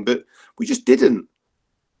the game, but we just didn't.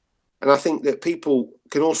 And I think that people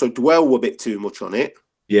can also dwell a bit too much on it.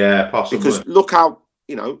 Yeah, possibly. Because look how,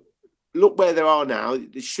 look where they are now.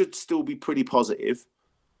 It should still be pretty positive.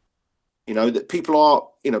 That people are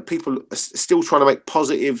still trying to make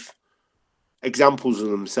positive examples of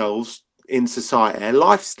themselves in society. And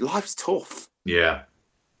life's tough. Yeah.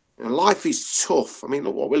 Life is tough. I mean,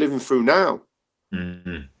 look what we're living through now.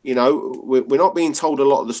 Mm-hmm. We're not being told a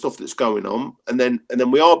lot of the stuff that's going on, and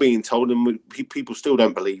then we are being told, and people still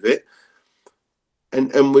don't believe it.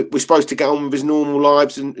 And we're supposed to get on with his normal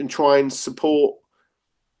lives and try and support,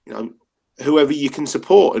 whoever you can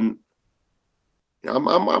support. And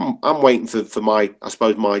I'm waiting for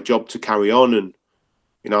my job to carry on, and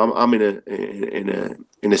I'm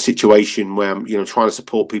in a situation where I'm trying to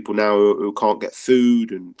support people now who can't get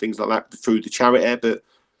food and things like that through the charity, but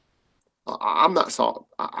I'm that sort.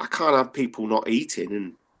 I can't have people not eating,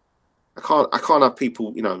 and I can't have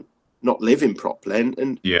people, not living properly.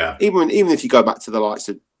 And yeah, even if you go back to the likes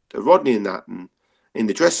of Rodney and that, and in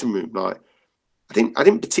the dressing room, like I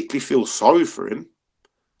didn't particularly feel sorry for him.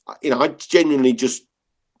 I genuinely just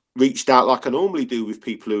reached out like I normally do with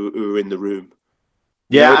people who are in the room.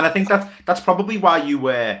 Yeah, and I think that's probably why you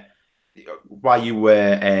were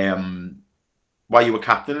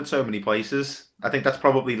captain at so many places. I think that's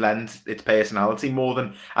probably lent its personality more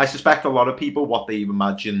than I suspect a lot of people. What they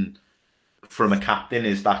imagine from a captain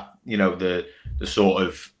is that the sort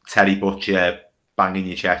of Terry Butcher banging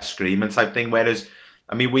your chest screaming type thing. Whereas,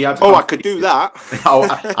 I mean, we had I could do that.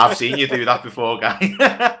 I've seen you do that before, guy.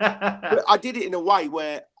 But I did it in a way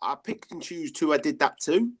where I picked and choose who I did that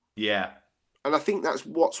to. Yeah, and I think that's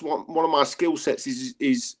what's one of my skill sets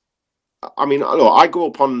is. I mean, look, I grew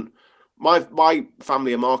up on my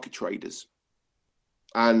family are market traders.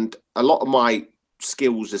 And a lot of my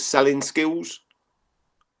skills are selling skills.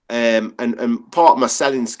 And part of my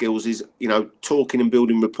selling skills is, talking and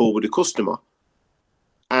building rapport with the customer.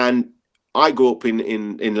 And I grew up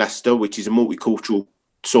in Leicester, which is a multicultural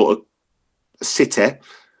sort of city.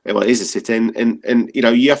 Well, it is a city. And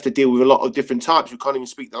you have to deal with a lot of different types who can't even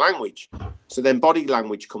speak the language. So then body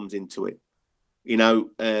language comes into it.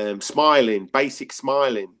 Smiling, basic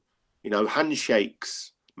smiling,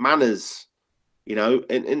 handshakes, manners.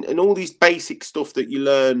 And all these basic stuff that you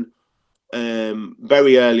learn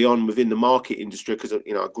very early on within the market industry, because I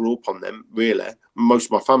grew up on them. Really, most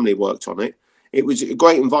of my family worked on it. It was a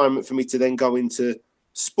great environment for me to then go into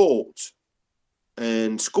sport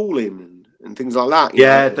and schooling and things like that.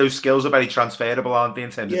 Yeah, those skills are very transferable, aren't they,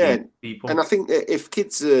 in terms of people? And I think that if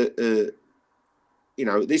kids are,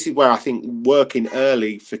 this is where I think working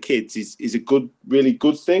early for kids is a really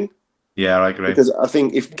good thing. Yeah, I agree. Because I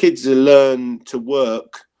think if kids learn to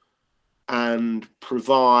work and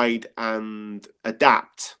provide and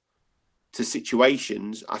adapt to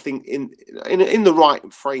situations, I think in the right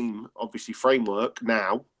framework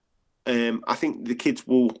now, I think the kids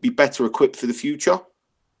will be better equipped for the future.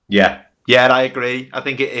 Yeah, I agree. I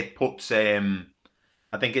think it puts. I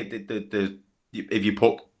think if you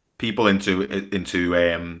put people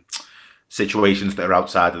into situations that are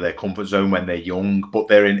outside of their comfort zone when they're young, but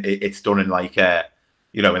it's done in like a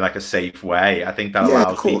safe way. I think that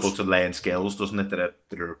allows people to learn skills, doesn't it, that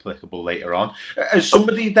are applicable later on. As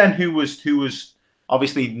somebody then who was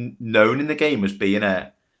obviously known in the game as being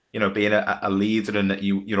a leader, and that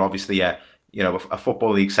you're obviously a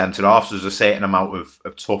football league centre half. So there's a certain amount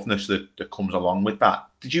of toughness that comes along with that.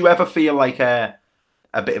 Did you ever feel like a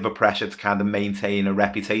bit of a pressure to kind of maintain a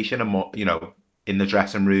reputation, and more, in the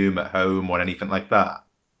dressing room, at home, or anything like that?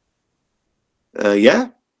 Yeah.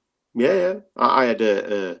 I had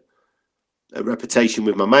a reputation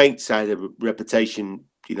with my mates. I had a reputation,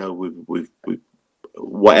 with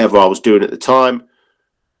whatever I was doing at the time.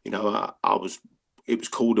 It was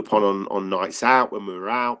called upon on nights out when we were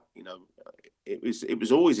out. It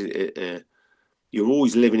was always you're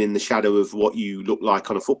always living in the shadow of what you look like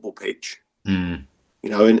on a football pitch. And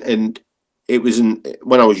it wasn't,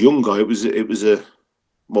 when I was younger, it was a,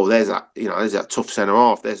 well, there's that tough centre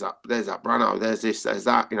half, there's that Brano, there's this, there's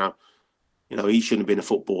that, he shouldn't have been a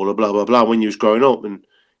footballer, blah blah blah, when you was growing up, and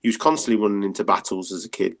he was constantly running into battles as a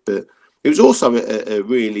kid. But it was also a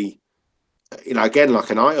really, again, like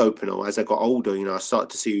an eye opener as I got older. I started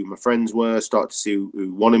to see who my friends were, started to see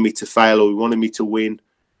who wanted me to fail, or who wanted me to win,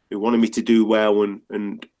 who wanted me to do well,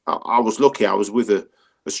 and I was lucky. I was with a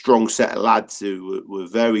strong set of lads who were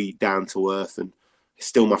very down to earth, and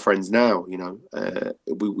still my friends now.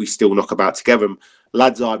 We still knock about together. And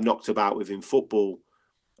lads I've knocked about with in football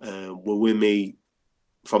were with me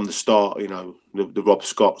from the start. The Rob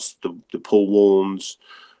Scotts, the Paul Warnes,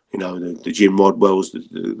 the Jim Rodwells,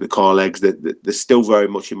 the Carl Eggs. They're still very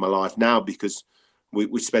much in my life now, because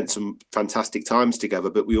we spent some fantastic times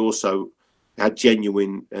together, but we also had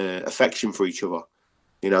genuine affection for each other.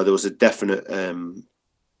 There was a definite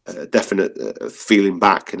feeling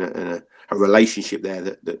back, and a relationship there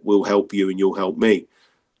that will help you and you'll help me.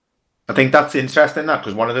 I think that's interesting,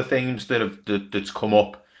 because one of the things that's come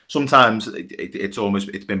up, sometimes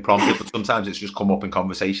it's been prompted, but sometimes it's just come up in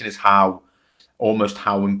conversation, is how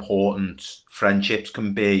important friendships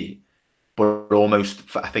can be. But almost,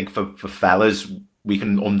 I think for fellas, we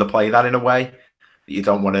can underplay that in a way. You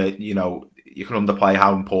don't want to, you can underplay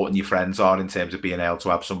how important your friends are in terms of being able to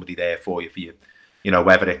have somebody there for you,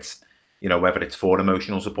 whether it's for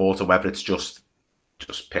emotional support, or whether it's just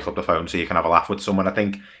pick up the phone so you can have a laugh with someone. I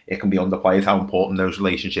think it can be underplayed how important those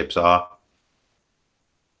relationships are.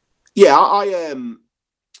 Yeah, I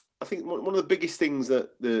think one of the biggest things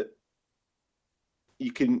that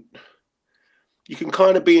you can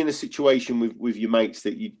kind of be in a situation with your mates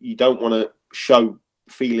that you don't want to show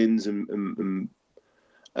feelings and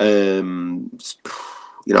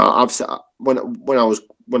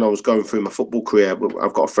when I was going through my football career,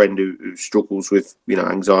 I've got a friend who struggles with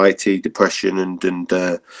anxiety, depression, and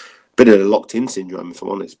a bit of a locked-in syndrome, if I'm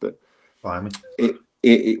honest. But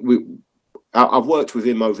I've worked with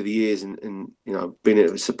him over the years, and been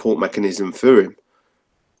a support mechanism for him.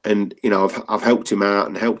 And I've helped him out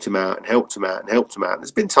and helped him out and helped him out and helped him out. And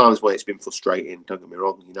there's been times where it's been frustrating. Don't get me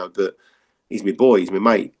wrong, but he's my boy, he's my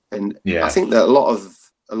mate, and I think that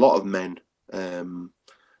a lot of men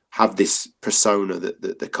have this persona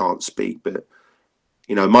that they can't speak. But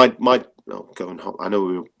I know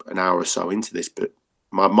we were an hour or so into this, but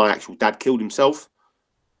my actual dad killed himself,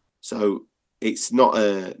 so it's not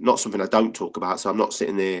something I don't talk about. So I'm not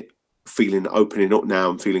sitting there opening up now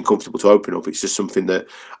and feeling comfortable to open up. It's just something that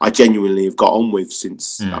I genuinely have got on with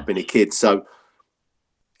since I've been a kid. So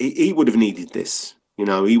he would have needed this.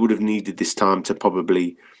 He would have needed this time to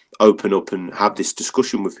probably open up and have this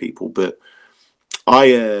discussion with people. But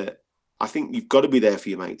I think you've got to be there for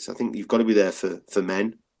your mates. I think you've got to be there for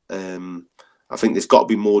men. I think there's got to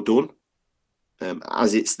be more done,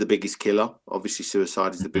 as it's the biggest killer. Obviously,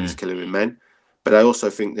 suicide is the biggest killer in men. But I also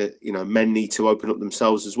think that men need to open up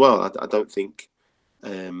themselves as well. I don't think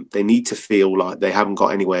they need to feel like they haven't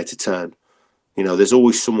got anywhere to turn. There's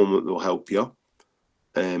always someone that will help you.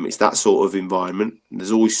 It's that sort of environment.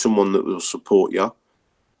 There's always someone that will support you.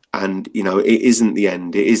 And it isn't the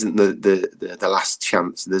end. It isn't the last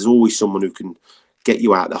chance. There's always someone who can get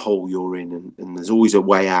you out the hole you're in, and there's always a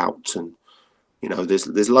way out. And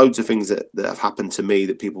there's loads of things that have happened to me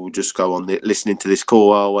that people will just go on listening to this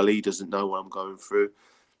call. Oh well, he doesn't know what I'm going through.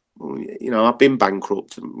 Well, I've been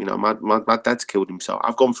bankrupt. My dad's killed himself.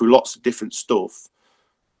 I've gone through lots of different stuff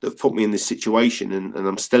that have put me in this situation, and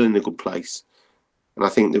I'm still in a good place. And I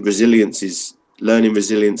think the learning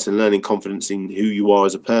resilience and learning confidence in who you are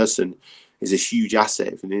as a person is a huge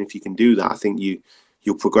asset. And if you can do that, I think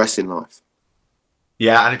you'll progress in life.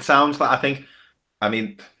 Yeah, and it sounds like,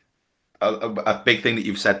 a big thing that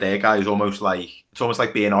you've said there, guy, is almost like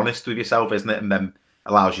being honest with yourself, isn't it? And then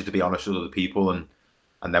allows you to be honest with other people, and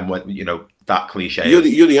then when that cliche. You're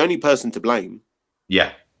the only person to blame.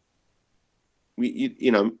 Yeah. You're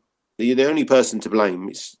the only person to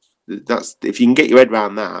blame. That's if you can get your head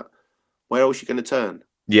around that, where else are you going to turn?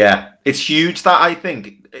 Yeah, it's huge that I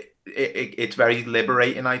think it's very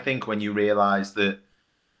liberating. I think when you realise that,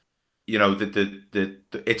 you know, the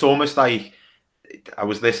it's almost like I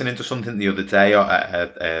was listening to something the other day,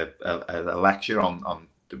 a lecture on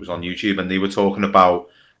that was on YouTube, and they were talking about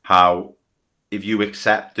how if you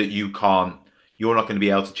accept that you're not going to be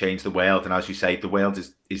able to change the world, and as you say, the world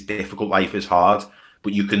is difficult, life is hard,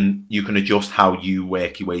 but you can adjust how you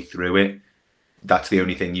work your way through it. That's the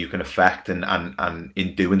only thing you can affect, and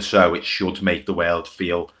in doing so, it should make the world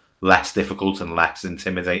feel less difficult and less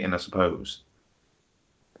intimidating, I suppose.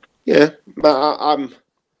 Yeah, but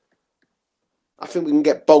I think we can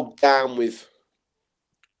get bogged down with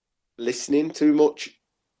listening too much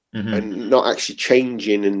and not actually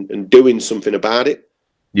changing and doing something about it.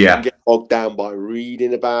 Yeah, we can get bogged down by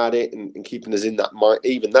reading about it and keeping us in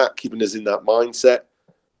that keeping us in that mindset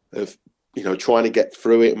of, you know, trying to get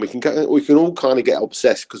through it. And we can all kind of get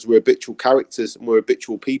obsessed because we're habitual characters and we're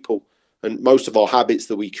habitual people, and most of our habits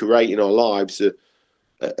that we create in our lives are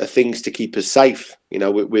things to keep us safe. You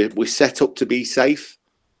know, we're set up to be safe.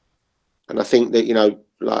 And I think that, you know,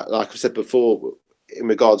 like I've said before, in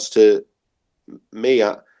regards to me,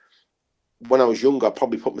 when I was younger, I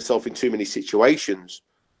probably put myself in too many situations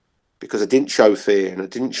because I didn't show fear and I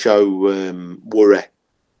didn't show worry,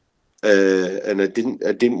 and I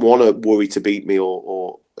didn't want to worry to beat me,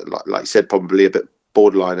 or like I said, probably a bit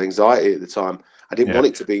borderline anxiety at the time. I didn't want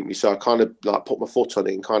it to beat me, so I kind of like put my foot on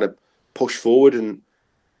it and kind of push forward, and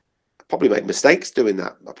probably made mistakes doing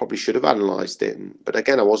that. I probably should have analysed it, but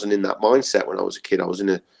again, I wasn't in that mindset when I was a kid. I was in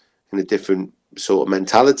a different sort of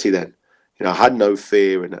mentality then. You know, I had no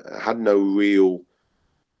fear and I had no real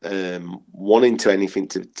wanting to anything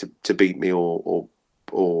to beat me, or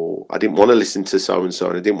I didn't want to listen to so and so,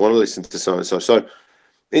 and I didn't want to listen to so and so. So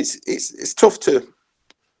it's tough to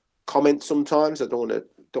comment sometimes. I don't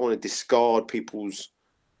want to discard people's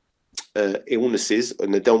illnesses,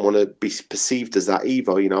 and I don't want to be perceived as that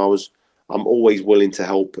either. You know, I'm always willing to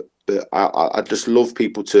help, but I just love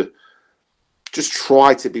people to just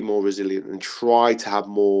try to be more resilient and try to have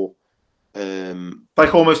more.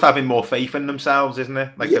 Like almost having more faith in themselves, isn't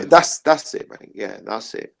it? Like, yeah, that's it, mate. Yeah,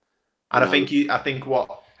 that's it. And I think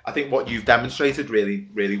what you've demonstrated really,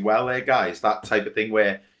 really well there, guys, that type of thing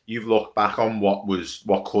where you've looked back on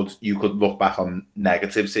you could look back on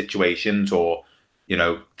negative situations, or, you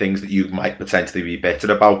know, things that you might potentially be bitter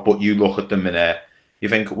about, but you look at them and you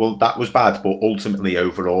think, well, that was bad, but ultimately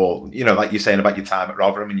overall, you know, like you're saying about your time at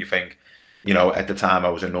Rotherham, and you think, you know, at the time I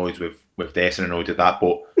was annoyed with this and annoyed with that,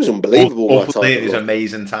 but it was unbelievable. Ultimately, it was an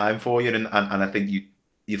amazing time for you, and I think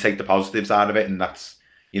you take the positives out of it, and that's,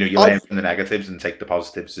 you know, you learn from the negatives and take the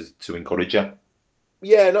positives to encourage you.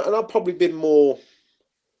 Yeah, and I've probably been more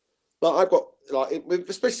like I've got like,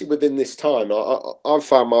 especially within this time, I've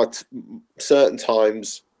found certain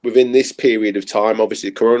times within this period of time,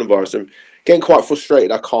 obviously coronavirus, I'm getting quite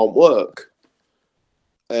frustrated. I can't work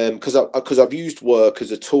because I've used work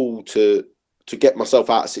as a tool to get myself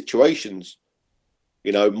out of situations.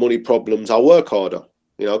 You know, money problems, I'll work harder.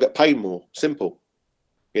 You know, I'll get paid more. Simple.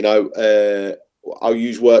 You know, I'll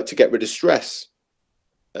use work to get rid of stress.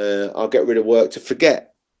 I'll get rid of work to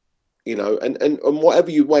forget. You know, and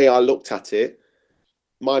whatever way I looked at it,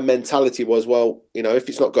 my mentality was, well, you know, if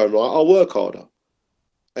it's not going right, I'll work harder.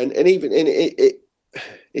 And even in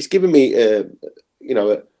it's given me, you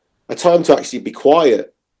know, a time to actually be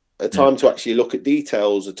quiet, a time to actually look at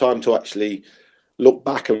details, a time to actually look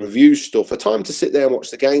back and review stuff, a time to sit there and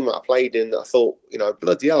watch the game that I played in. That I thought, you know,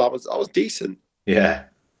 bloody hell, I was decent. Yeah.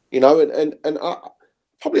 You know, and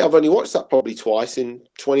I've only watched that probably twice in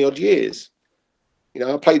 20 odd years. You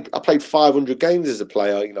know, I played 500 games as a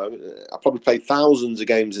player. You know, I probably played thousands of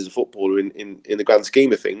games as a footballer in the grand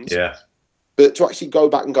scheme of things. Yeah. But to actually go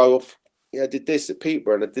back and go, yeah, I did this at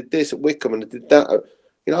Peterborough and I did this at Wickham and I did that.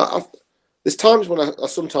 You know, there's times when I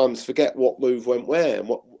sometimes forget what move went where and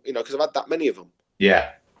what, you know, because I've had that many of them.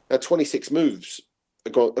 Yeah. I had 26 moves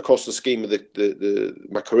across the scheme of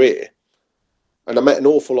my career. And I met an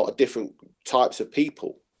awful lot of different types of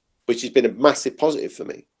people, which has been a massive positive for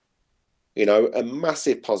me. You know, a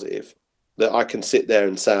massive positive that I can sit there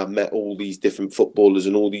and say I've met all these different footballers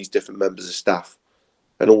and all these different members of staff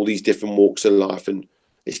and all these different walks of life. And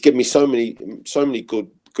it's given me so many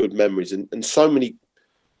good memories and so many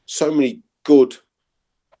good,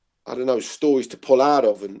 I don't know, stories to pull out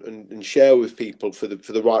of and share with people for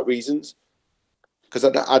the right reasons. Because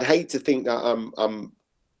I'd hate to think that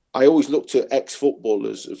I always looked at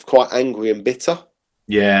ex-footballers as quite angry and bitter.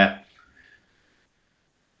 Yeah.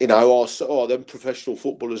 You know, them professional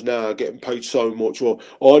footballers now are getting paid so much. Well,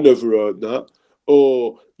 I never earned that.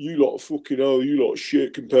 oh, you lot fucking hell, you lot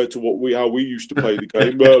shit compared to how we used to play the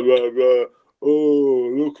game. Blah, blah, blah.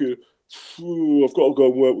 Oh, look at, I've got to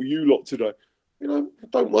go and work with you lot today. You know,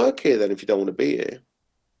 don't work here then if you don't want to be here.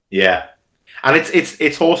 Yeah, and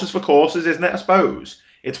it's horses for courses, isn't it? I suppose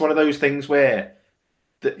it's one of those things where,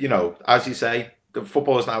 you know, as you say, the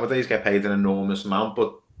footballers nowadays get paid an enormous amount,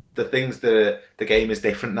 but the game is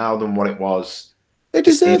different now than what it was. They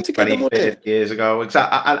deserve to get 20, the money 50 years ago.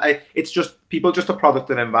 Exactly. It's just people just a product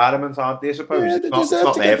of the environment, aren't they? I suppose Yeah, it's they not, deserve it's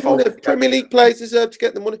not to their get the money. fault. Premier League players deserve to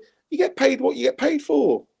get the money. You get paid what you get paid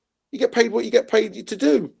for. You get paid what you get paid to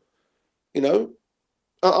do. You know,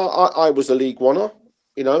 I was a League One-er.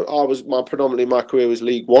 You know, predominantly my career was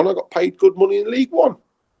League One. I got paid good money in League One.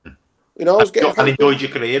 You know, I was getting paid. And enjoyed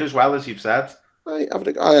your career as well, as you've said. I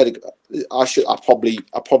probably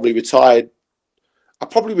retired. I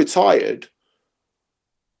probably retired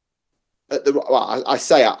at the. Well,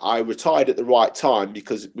 I retired at the right time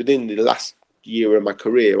because within the last year of my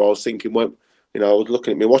career, I was thinking, well, you know, I was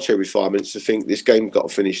looking at my watch every 5 minutes to think this game's got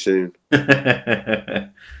to finish soon.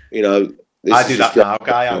 You know, I do that now,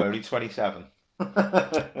 Guy. I'm only 27.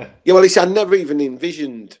 Yeah, well, I never even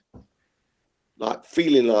envisioned like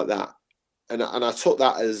feeling like that, and I took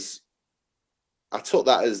that as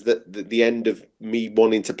the end of me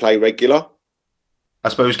wanting to play regular. I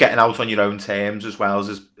suppose getting out on your own terms as well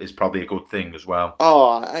is probably a good thing as well.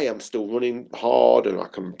 Oh, hey, I'm still running hard and I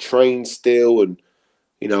can train still, and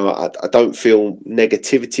you know, I don't feel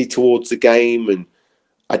negativity towards the game, and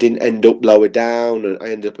I didn't end up lower down, and I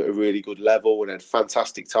ended up at a really good level and had a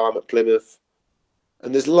fantastic time at Plymouth.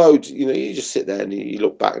 And there's loads, you know, you just sit there and you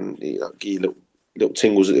look back and you know, get your little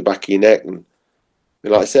tingles at the back of your neck. And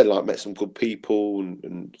like I said, like met some good people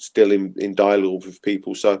and still in dialogue with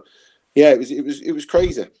people. So yeah, it was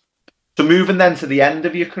crazy. So moving then to the end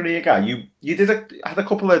of your career, Guy, you had a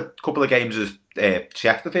couple of games as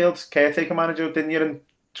Chesterfield's caretaker manager, didn't you, in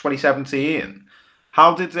 2017?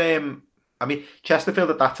 How did I mean, Chesterfield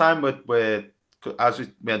at that time were as we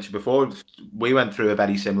mentioned before, we went through a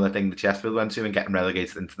very similar thing that Chesterfield went to and getting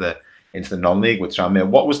relegated into the non-league with Tranmere.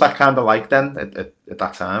 What was that kind of like then at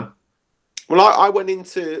that time? Well, I went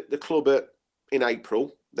into the club in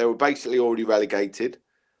April. They were basically already relegated.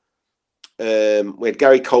 We had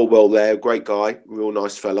Gary Colwell there, great guy, real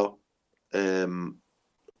nice fella. And,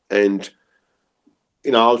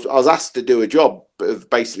 you know, I was asked to do a job of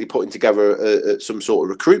basically putting together some sort of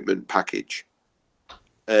recruitment package.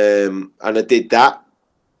 And I did that.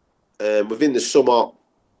 Within the summer,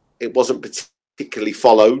 it wasn't particularly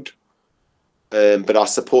followed, but I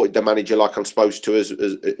supported the manager like I'm supposed to as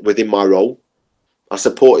within my role. I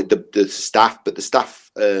supported the staff, but the staff,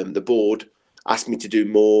 the board, asked me to do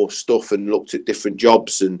more stuff and looked at different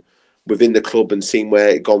jobs and within the club and seen where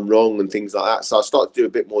it had gone wrong and things like that. So I started to do a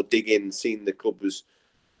bit more digging, seeing the club was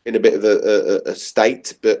in a bit of a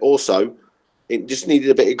state, but also it just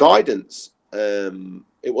needed a bit of guidance.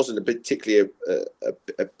 It wasn't a particularly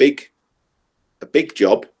a big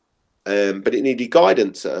job, but it needed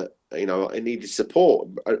guidance. You know, it needed support,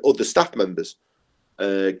 other staff members.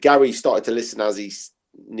 Gary started to listen as he's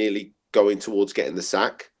nearly going towards getting the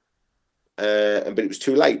sack, but it was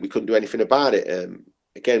too late. We couldn't do anything about it.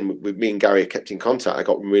 Again, with me and Gary, I kept in contact. I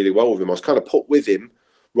got really well with him. I was kind of put with him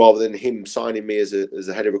rather than him signing me as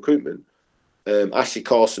a head of recruitment. Ashley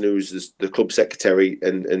Carson, who was the club secretary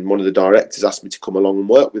and one of the directors, asked me to come along and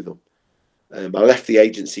work with them. I left the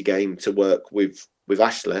agency game to work with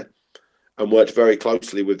Ashley and worked very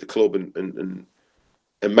closely with the club and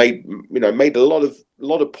made a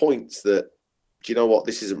lot of points that, do you know what,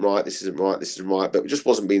 this isn't right, but it just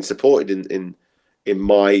wasn't being supported in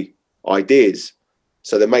my ideas.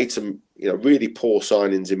 So they made some really poor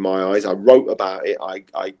signings in my eyes. I wrote about it.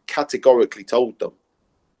 I categorically told them,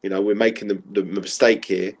 we're making the mistake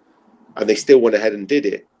here, and they still went ahead and did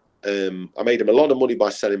it. I made them a lot of money by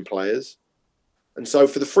selling players. And so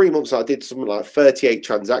for the 3 months, I did something like 38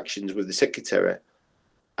 transactions with the secretary.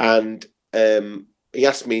 And he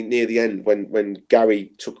asked me near the end when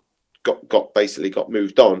Gary got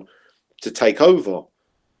moved on to take over.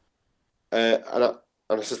 And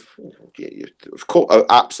I said, yeah, of course,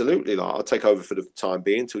 absolutely. Like, I'll take over for the time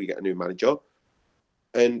being until you get a new manager.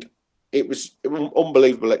 And it was an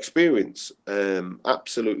unbelievable experience.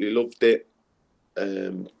 Absolutely loved it.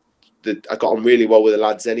 I got on really well with the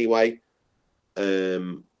lads anyway. I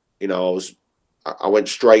went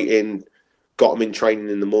straight in, got them in training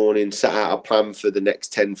in the morning, set out a plan for the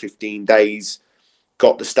next 10, 15 days,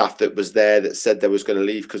 got the staff that was there that said they was going to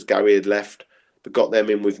leave because Gary had left, but got them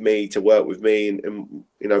in with me to work with me. And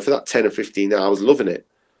for that 10 or 15 hours, I was loving it.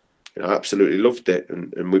 I absolutely loved it.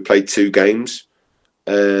 And we played 2 games.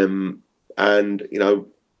 And,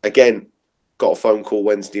 again, got a phone call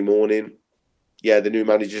Wednesday morning. Yeah, the new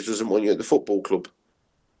manager doesn't want you at the football club. I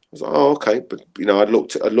was like, oh, okay. But, I'd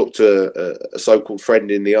looked a so-called friend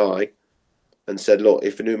in the eye and said, look,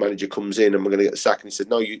 if a new manager comes in and we're going to get the sack, and he said,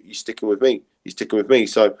 no, you're sticking with me. You're sticking with me.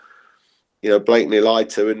 So, blatantly lied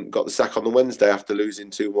to and got the sack on the Wednesday after losing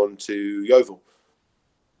 2-1 to Yeovil.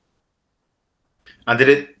 And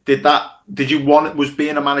was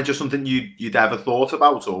being a manager something you'd ever thought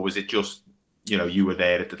about, or was it just, you were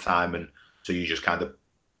there at the time and so you just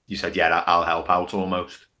you said, yeah, I'll help out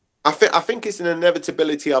almost? I think it's an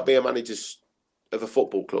inevitability I'll be a manager of a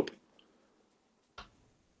football club.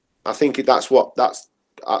 I think that's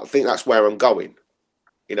where I'm going.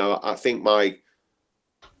 I think my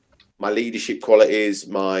leadership qualities,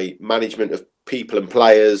 my management of people and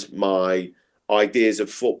players, my ideas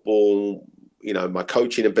of football, my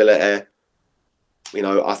coaching ability,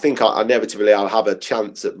 I think inevitably I'll have a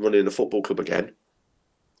chance at running a football club again.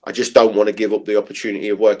 I just don't want to give up the opportunity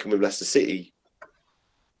of working with Leicester City.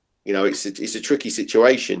 It's a tricky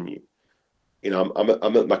situation. I'm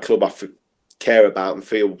at my club I care about and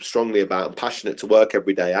feel strongly about and passionate to work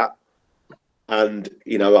every day at. And,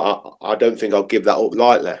 I don't think I'll give that up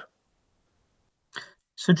lightly.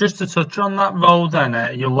 So just to touch on that role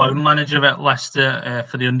then, you're loan manager at Leicester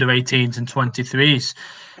for the under-18s and 23s.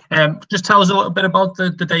 Just tell us a little bit about the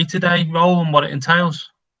day-to-day role and what it entails.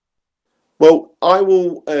 Well, I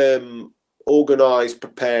will organise,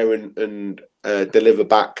 prepare and deliver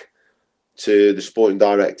back to the sporting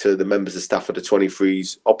director, the members of staff of the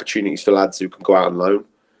 23s, opportunities for lads who can go out on loan.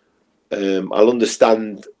 I'll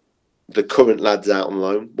understand the current lads out on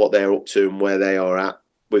loan, what they're up to and where they are at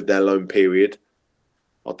with their loan period.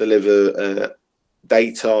 I'll deliver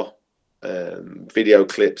data, video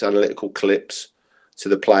clips, analytical clips to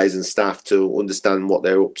the players and staff to understand what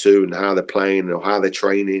they're up to and how they're playing or how they're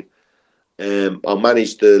training. I'll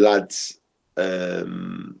manage the lads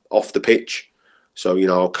off the pitch. So,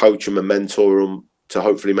 I'll coach them and mentor them to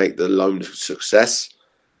hopefully make the loan a success.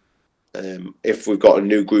 If we've got a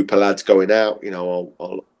new group of lads going out,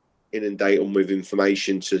 I'll inundate them with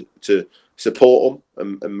information to support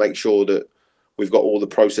them and make sure that we've got all the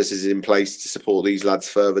processes in place to support these lads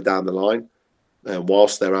further down the line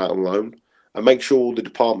whilst they're out on loan, and make sure all the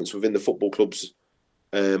departments within the football clubs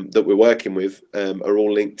that we're working with are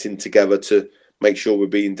all linked in together to make sure we're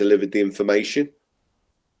being delivered the information.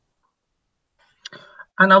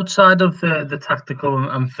 And outside of the tactical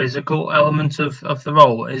and physical elements of the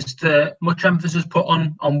role, is there much emphasis put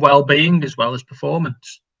on well-being as well as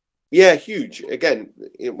performance? Yeah, huge. Again,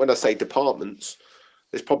 when I say departments,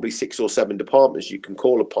 there's probably 6 or 7 departments you can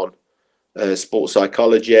call upon. Sports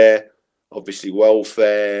psychology, obviously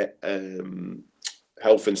welfare,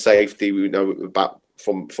 health and safety, we know about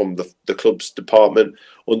from the club's department,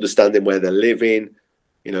 understanding where they're living,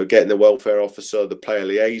 getting the welfare officer, the player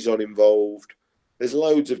liaison involved. There's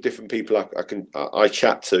loads of different people I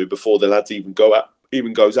chat to before the lads even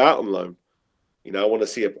goes out on loan. I want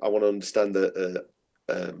to understand a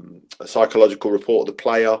psychological report of the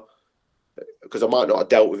player, because I might not have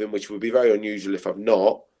dealt with him, which would be very unusual if I've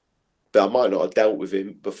not, but I might not have dealt with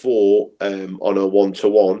him before on a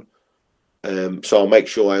one-to-one. So I'll make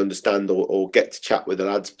sure I understand or get to chat with the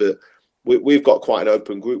lads. But we've got quite an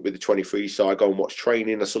open group with the 23, so I go and watch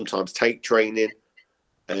training. I sometimes take training.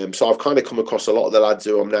 So I've kind of come across a lot of the lads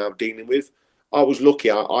who I'm now dealing with. I was lucky.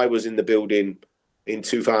 I was in the building in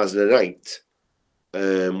 2008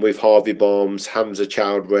 with Harvey Bombs, Hamza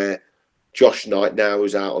Chowdhury, Josh Knight now,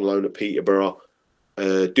 who's out on loan at Peterborough,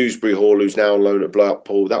 Dewsbury Hall, who's now on loan at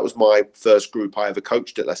Blackpool. That was my first group I ever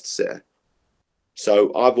coached at Leicester City.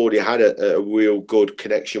 So I've already had a real good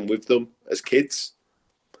connection with them as kids.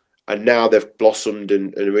 And now they've blossomed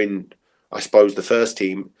and are in, I suppose, the first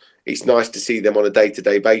team. It's nice to see them on a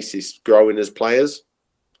day-to-day basis growing as players.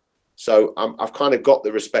 So I've kind of got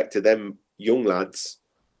the respect of them young lads.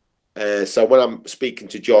 So when I'm speaking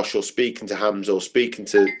to Josh or speaking to Hamza or speaking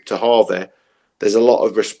to Harvey, there's a lot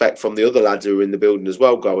of respect from the other lads who are in the building as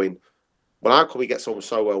well, going, well, how can we get someone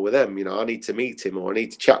so well with them? I need to meet him or I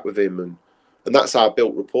need to chat with him. And that's how I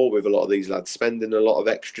built rapport with a lot of these lads, spending a lot of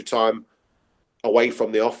extra time away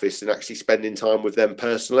from the office and actually spending time with them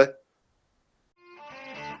personally.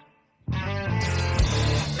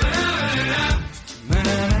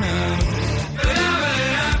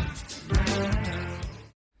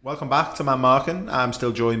 Welcome back to Man Marking. I'm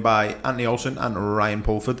still joined by Anthony Olsen and Ryan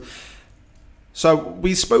Pulford. So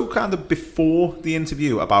we spoke kind of before the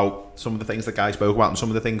interview about some of the things that Guy spoke about and some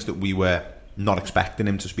of the things that we were not expecting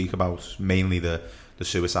him to speak about, mainly the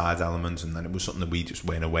suicides element, and then it was something that we just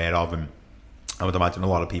weren't aware of, and I would imagine a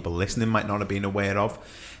lot of people listening might not have been aware of.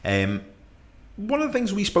 one of the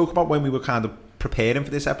things we spoke about when we were kind of preparing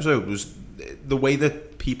for this episode was the way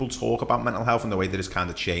that people talk about mental health and the way that it's kind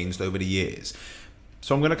of changed over the years.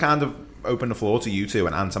 So I'm going to kind of open the floor to you two,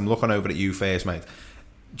 and Ant, I'm looking over at you first, mate.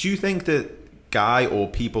 Do you think that Guy, or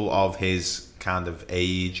people of his kind of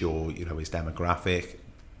age or, you know, his demographic,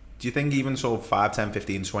 do you think even sort of 5, 10,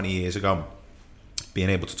 15, 20 years ago, being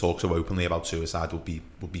able to talk so openly about suicide would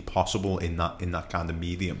be possible in that kind of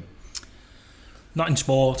medium? Not in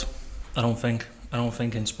sport, I don't think. I don't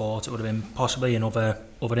think in sport it would have been, possibly in other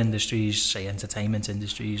industries, say entertainment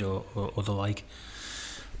industries or the like.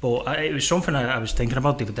 But it was something I was thinking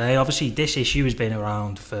about the other day. Obviously, this issue has been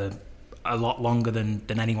around for a lot longer than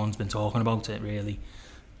anyone's been talking about it, really.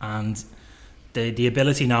 And the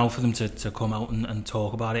ability now for them to come out and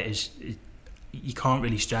talk about it is, you can't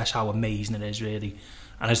really stress how amazing it is, really.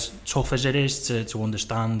 And as tough as it is to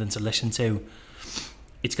understand and to listen to,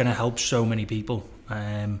 it's going to help so many people.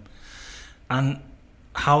 And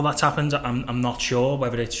how that's happened, I'm not sure,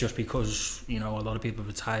 whether it's just because, you know, a lot of people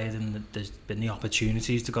have retired and there's been the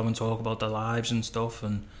opportunities to go and talk about their lives and stuff,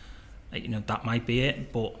 and, you know, that might be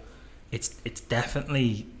it. But it's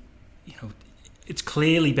definitely, you know, it's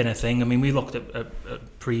clearly been a thing. I mean, we looked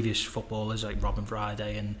at previous footballers like Robin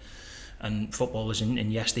Friday and footballers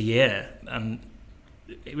in yesteryear, and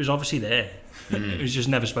it was obviously there. It was just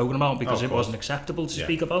never spoken about because it wasn't acceptable to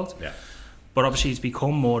speak about. Yeah. But obviously it's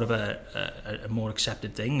become more of a more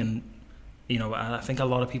accepted thing, and, you know, I think a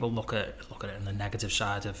lot of people look at it on the negative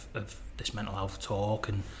side of this mental health talk,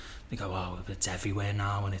 and they go, "Oh, it's everywhere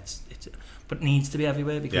now," and it's but it needs to be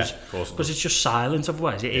everywhere because it's just silent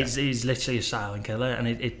otherwise. It is literally a silent killer, and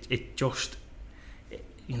it just,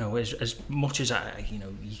 you know, as much as you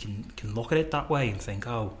know, you can look at it that way and think,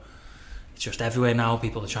 oh, it's just everywhere now.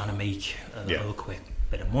 People are trying to make a little quick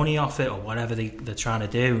bit of money off it or whatever they're trying to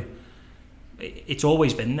do. It's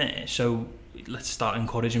always been there, so let's start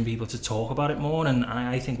encouraging people to talk about it more. And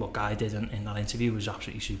I think what Guy did in that interview was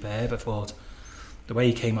absolutely superb. I thought the way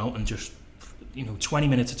he came out and just, you know, 20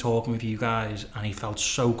 minutes of talking with you guys, and he felt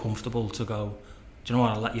so comfortable to go, do you know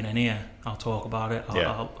what, I'll let you in here, I'll talk about it,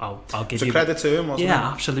 I'll give you... It's a credit to him, wasn't it?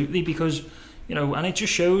 Yeah, absolutely, because, you know, and it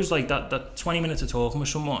just shows like that 20 minutes of talking with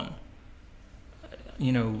someone,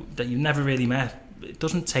 you know, that you've never really met. It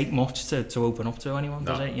doesn't take much to open up to anyone,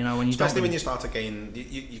 does it? You know, when you especially when you start to gain,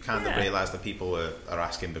 you kind of realise that people are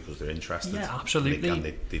asking because they're interested. Yeah, absolutely.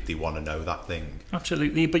 And they want to know that thing.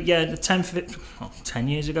 Absolutely, but yeah, 10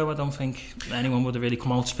 years ago, I don't think anyone would have really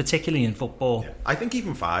come out, particularly in football. Yeah. I think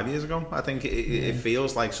even 5 years ago, I think it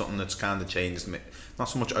feels like something that's kind of changed. Not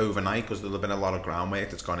so much overnight, because there'll have been a lot of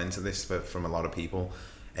groundwork that's gone into this from a lot of people.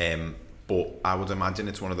 But I would imagine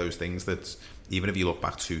it's one of those things that even if you look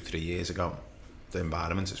back 2-3 years ago, the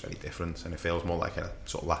environment is very different, and it feels more like a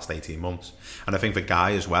sort of last 18 months. And I think for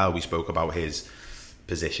Guy as well, we spoke about his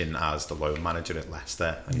position as the loan manager at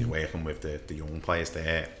Leicester, and he's working with the young players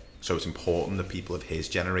there. So it's important that people of his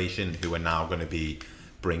generation, who are now going to be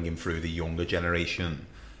bringing through the younger generation,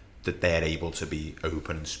 that they're able to be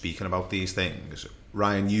open and speaking about these things.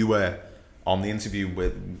 Ryan, you were on the interview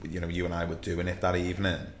with, you know, you and I were doing it that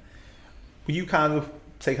evening. Were you kind of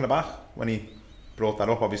taken aback when he brought that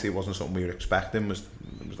up? Obviously it wasn't something we were expecting. Was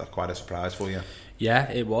that quite a surprise for you?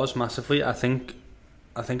 Yeah, it was massively. I think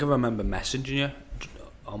I remember messaging you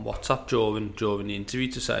on WhatsApp during the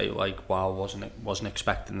interview to say, like, wow, wasn't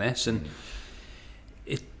expecting this. And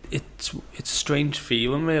it's a strange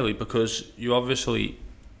feeling, really, because you're obviously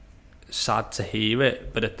sad to hear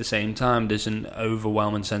it, but at the same time there's an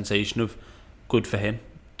overwhelming sensation of good for him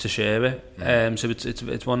to share it. So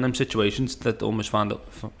it's one of them situations that almost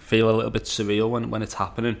feel a little bit surreal when it's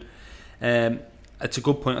happening. It's a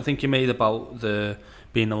good point I think you made about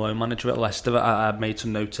being a loan manager at Leicester. I made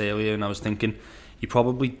some notes earlier, and I was thinking you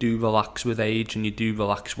probably do relax with age, and you do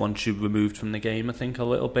relax once you're removed from the game, I think, a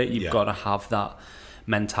little bit. You've got to have that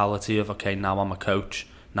mentality of, okay, now I'm a coach,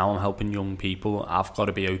 now I'm helping young people, I've got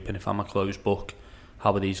to be open. If I'm a closed book,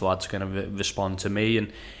 how are these lads going to respond to me?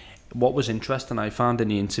 And what was interesting, I found in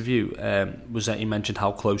the interview, was that he mentioned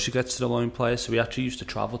how close he gets to the loan players. So he actually used to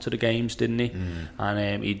travel to the games, didn't he?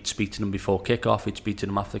 And he'd speak to them before kick-off, he'd speak to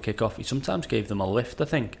them after kick-off. He sometimes gave them a lift, I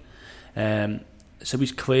think. So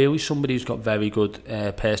he's clearly somebody who's got very good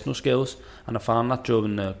personal skills, and I found that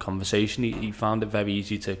during the conversation he found it very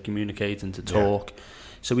easy to communicate and to talk.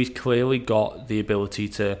 So he's clearly got the ability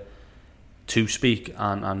to speak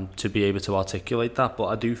and to be able to articulate that. But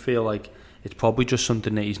I do feel like it's probably just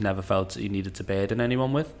something that he's never felt he needed to burden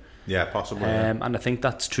anyone with. Yeah, possibly. And I think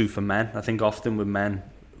that's true for men. I think often with men,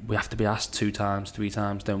 we have to be asked 2 times, 3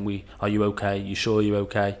 times, don't we? Are you okay? You sure you're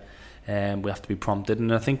okay? We have to be prompted,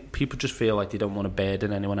 and I think people just feel like they don't want to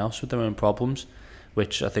burden anyone else with their own problems,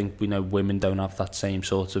 which I think we know women don't have that same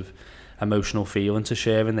sort of emotional feeling to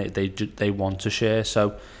share, and they want to share.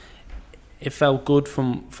 So it felt good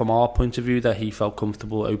from our point of view that he felt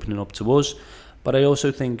comfortable opening up to us. But I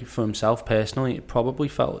also think for himself personally, it probably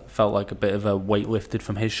felt like a bit of a weight lifted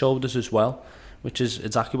from his shoulders as well, which is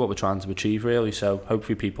exactly what we're trying to achieve, really. So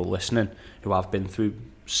hopefully people listening who have been through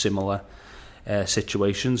similar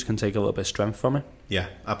situations can take a little bit of strength from it. Yeah,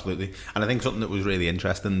 absolutely. And I think something that was really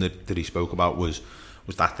interesting that he spoke about was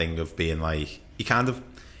that thing of being like, he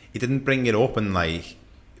didn't bring it up and like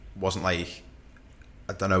wasn't like,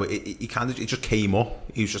 I don't know, it just came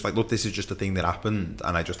up. He was just like, look, this is just a thing that happened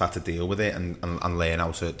and I just had to deal with it and learn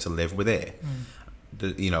how to live with it.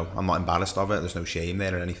 I'm not embarrassed of it. There's no shame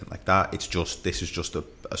there or anything like that. It's just, this is just a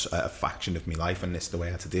faction of my life, and this is the way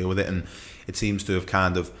I had to deal with it. And it seems to have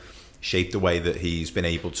kind of shaped the way that he's been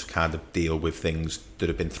able to kind of deal with things that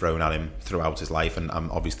have been thrown at him throughout his life. And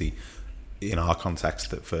obviously, in our context,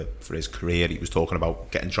 that for his career, he was talking about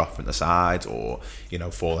getting dropped from the side or,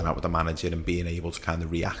 falling out with the manager and being able to kind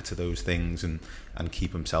of react to those things and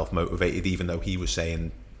keep himself motivated, even though he was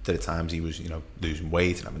saying that at times he was, losing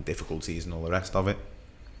weight and having difficulties and all the rest of it.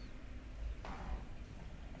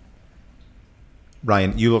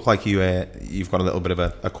 Ryan, you look like you've got a little bit of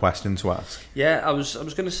a question to ask. Yeah, I was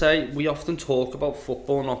going to say, we often talk about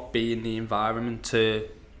football not being the environment to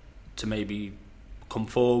maybe come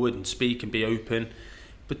forward and speak and be open.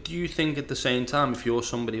 But do you think at the same time, if you're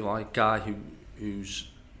somebody like Guy who's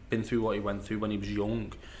been through what he went through when he was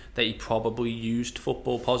young, that he probably used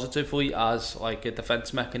football positively as like a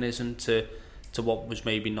defence mechanism to what was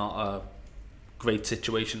maybe not a great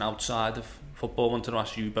situation outside of football? I wanted to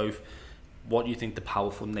ask you both, what do you think the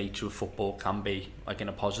powerful nature of football can be, like in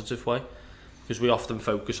a positive way? Because we often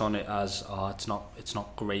focus on it as it's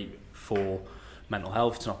not great for mental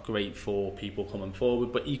health, it's not great for people coming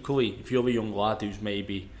forward. But equally, if you're a young lad who's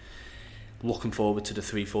maybe looking forward to the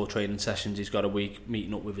 3-4 training sessions he's got a week,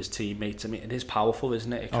 meeting up with his teammates, I mean, it is powerful,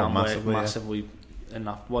 isn't it? It can work massively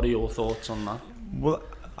enough. What are your thoughts on that? Well,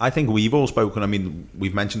 I think we've all spoken. I mean,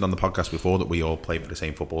 we've mentioned on the podcast before that we all played for the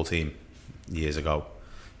same football team years ago,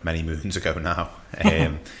 many moons ago now.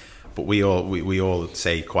 But we all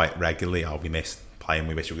say quite regularly, we missed playing,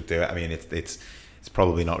 we wish we could do it. I mean, it's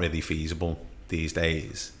probably not really feasible these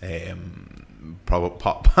days.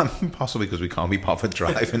 Possibly because we can't be bothered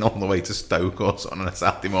driving all the way to Stoke or something on a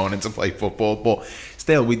Saturday morning to play football. But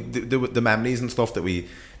still, the memories and stuff that we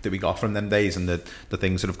got from them days, and the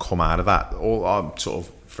things that have come out of that, all our sort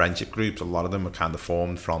of friendship groups, a lot of them are kind of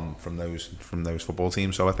formed from those football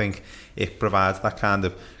teams. So I think it provides that kind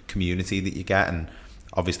of community that you get. And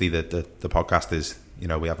obviously the podcast is,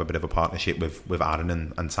 we have a bit of a partnership with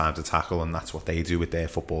Aaron and Time to Tackle, and that's what they do with their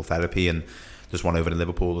football therapy. And there's one over in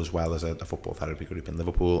Liverpool as well as a football therapy group in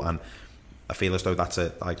Liverpool. And I feel as though that's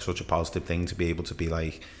such a positive thing to be able to be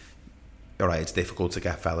like, all right, it's difficult to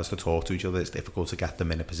get fellas to talk to each other. It's difficult to get them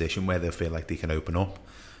in a position where they feel like they can open up.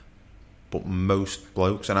 But most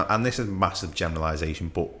blokes, and this is a massive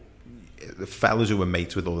generalisation, but the fellas who are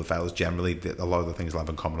mates with other fellas, generally, a lot of the things they'll have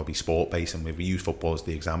in common will be sport-based, and if we use football as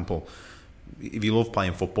the example, if you love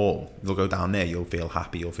playing football, you'll go down there, you'll feel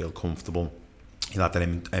happy, you'll feel comfortable, you'll have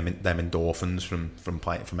them endorphins from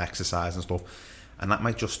playing, from exercise and stuff, and that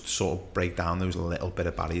might just sort of break down those little bit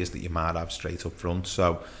of barriers that you might have straight up front.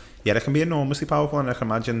 So yeah, it can be enormously powerful, and I can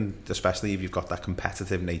imagine, especially if you've got that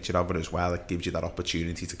competitive nature of it as well, it gives you that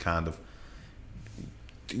opportunity to kind of,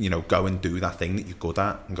 go and do that thing that you're good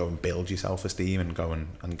at, and go and build your self-esteem, and go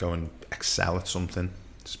and excel at something.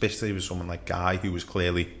 Especially with someone like Guy, who was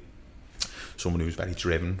clearly someone who was very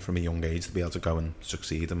driven from a young age to be able to go and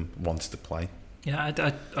succeed and wants to play.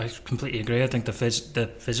 Yeah, I completely agree. I think the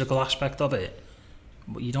physical aspect of it,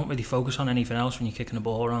 but you don't really focus on anything else when you're kicking the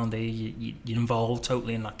ball around there. You're involved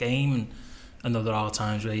totally in that game, and I know there are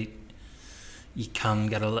times where you can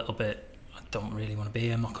get a little bit, I don't really want to be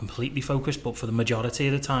here, I'm not completely focused, but for the majority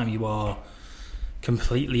of the time you are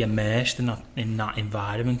completely immersed in that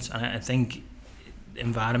environment. And I think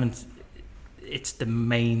environment, it's the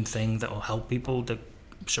main thing that will help people to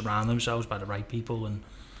surround themselves by the right people. And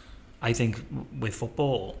I think with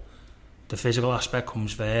football, the physical aspect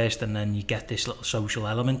comes first, and then you get this little social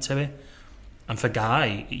element to it. And for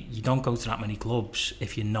Guy, you don't go to that many clubs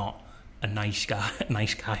if you're not a nice guy.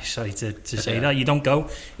 Sorry to say that. You don't go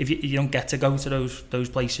if you don't get to go to those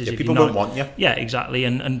places. Yeah, if people don't want you. Yeah, exactly.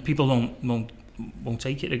 And people won't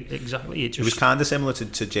take it exactly. It was kind of similar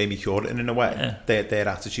to Jamie Curtin in a way. Yeah. Their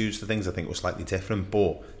attitudes to things, I think, were slightly different.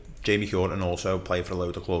 But Jamie Curtin also played for a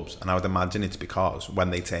load of clubs, and I would imagine it's because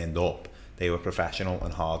when they turned up, They were professional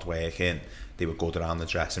and hard working. They were good around the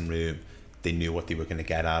dressing room. They knew what they were going to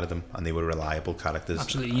get out of them, and they were reliable characters.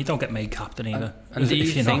 Absolutely, you don't get made captain either. And do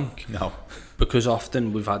you think? No, because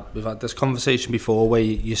often we've had this conversation before where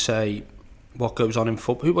you say what goes on in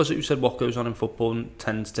football. Who was it who said what goes on in football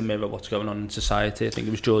tends to mirror what's going on in society? I think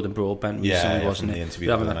it was Jordan Broadbent recently, wasn't it? We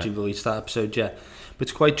haven't actually released that episode yet, but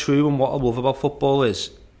it's quite true. And what I love about football is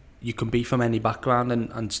you can be from any background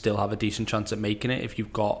and still have a decent chance at making it if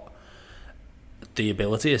you've got the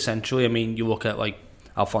ability. Essentially, I mean, you look at like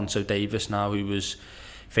Alphonso Davies now, who was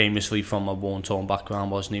famously from a worn-torn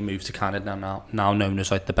background, wasn't he? Moved to Canada now known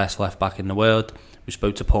as like the best left back in the world. We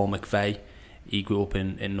spoke to Paul McVeigh. He grew up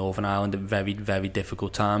in Northern Ireland at very, very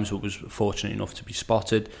difficult times, but was fortunate enough to be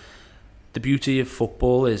spotted. The beauty of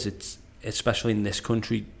football is it's, especially in this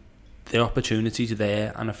country, the opportunities are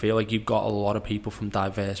there, and I feel like you've got a lot of people from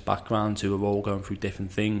diverse backgrounds who are all going through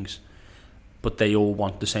different things, but they all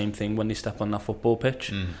want the same thing when they step on that football pitch,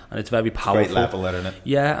 and it's very powerful. It's a great level there, isn't it?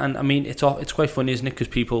 Yeah, and I mean it's quite funny, isn't it? Because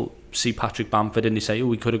people see Patrick Bamford and they say,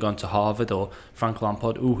 "Oh, he could have gone to Harvard," or Frank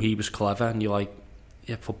Lampard, "Oh, he was clever," and you're like,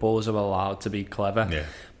 "Yeah, footballers are allowed to be clever." Yeah.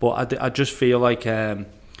 But I just feel like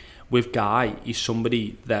with Guy, he's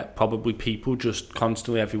somebody that probably people just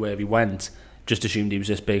constantly everywhere he went just assumed he was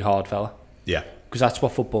this big hard fella. Yeah. Because that's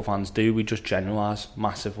what football fans do. We just generalise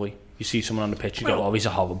massively. You see someone on the pitch, you go, "Oh, he's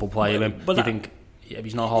a horrible player." You think, "Yeah,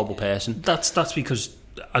 he's not a horrible person." That's because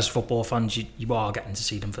as football fans, you are getting to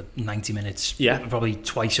see them for 90 minutes, probably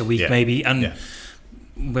twice a week, maybe. And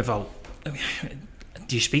without, I mean,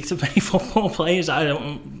 do you speak to many football players? I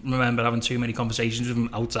don't remember having too many conversations with them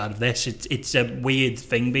outside of this. It's a weird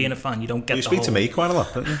thing being a fan. You don't get. You speak to me quite a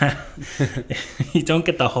lot, don't you? You don't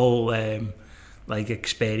get the whole like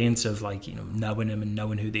experience of like, you know, knowing them and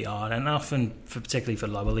knowing who they are, and often particularly for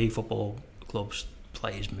lower league football clubs,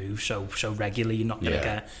 players move so regularly. You're not going to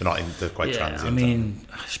get. They're quite transient. I mean,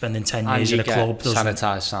 spending 10 years in a club doesn't.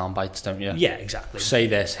 Sanitised sound bites, don't you? Yeah, exactly. Say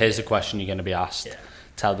this. Here's the question you're going to be asked. Yeah.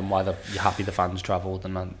 Tell them why you're happy the fans travelled,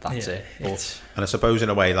 and that's it. And I suppose in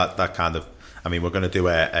a way that kind of, I mean, we're going to do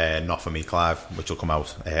a Not For Me Clive, which will come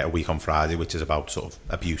out a week on Friday, which is about sort of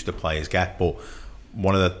abuse that players get. But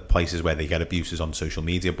one of the places where they get abuse is on social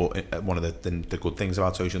media. But one of the good things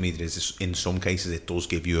about social media is in some cases it does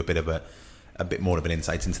give you a bit more of an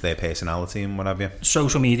insight into their personality and what have you.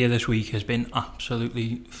 Social media this week has been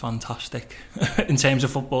absolutely fantastic. In terms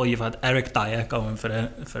of football, you've had Eric Dyer going for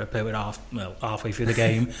a period halfway through the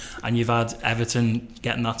game, and you've had Everton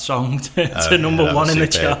getting that song to number one in the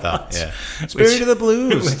chart. Spirit of the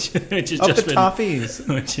Blues, which has of just the Toffees,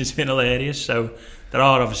 which has been hilarious. So there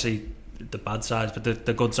are obviously the bad sides, but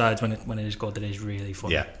the good sides, when it is good, it is really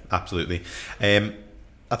fun. Yeah, absolutely.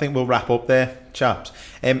 I think we'll wrap up there, chaps.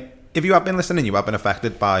 If you have been listening, you have been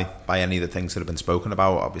affected by any of the things that have been spoken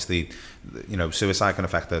about. Obviously, you know, suicide can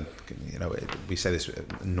affect we say this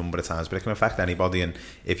a number of times, but it can affect anybody. And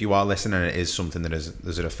if you are listening, it is something that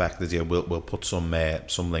has affected you. We'll put some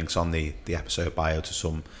links on the episode bio to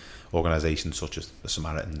some organisations such as the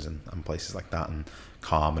Samaritans and places like that, and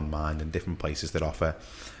Calm and Mind, and different places that offer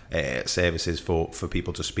services for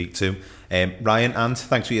people to speak to. Ryan, and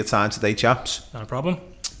thanks for your time today, chaps. Not a problem.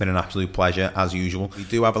 Been an absolute pleasure as usual. We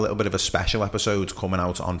do have a little bit of a special episode coming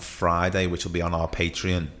out on Friday, which will be on our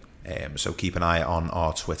Patreon, so keep an eye on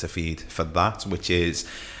our Twitter feed for that, which is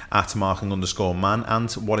 @marking_man.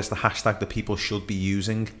 And what is the hashtag that people should be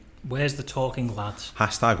using? Where's the talking lads?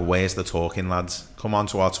 Hashtag where's the talking lads. Come on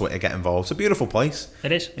to our Twitter, get involved. It's a beautiful place.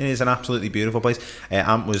 It is. It is an absolutely beautiful place.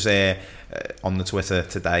 Ant was on the Twitter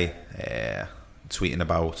today, tweeting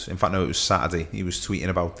about, in fact no, it was Saturday, he was tweeting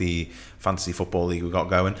about the fantasy football league we got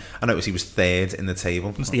going. I noticed he was third in the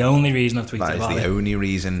table. That's the only reason I've tweeted about it. That is the only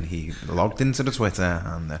reason he logged into the Twitter,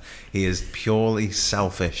 and he is purely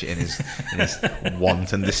selfish in his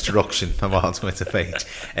want and destruction of our Twitter page.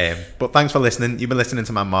 But thanks for listening. You've been listening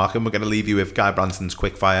to Man Markham. We're going to leave you with Guy Branston's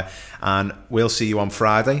Quickfire, and we'll see you on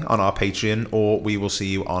Friday on our Patreon, or we will see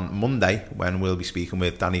you on Monday when we'll be speaking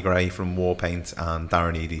with Danny Gray from Warpaint and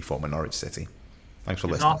Darren Eady, former Norwich City. Thanks for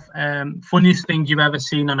listening. Funniest thing you've ever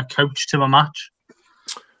seen on a coach to a match?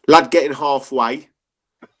 Lad getting halfway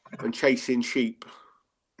and chasing sheep.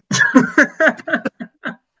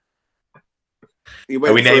 He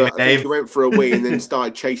went for a wee and then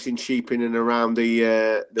started chasing sheep in and around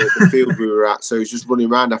the field we were at. So he's just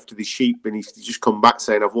running around after the sheep, and he's just come back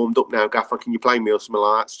saying, "I've warmed up now, Gaffer. Can you play me?" or something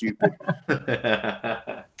like that.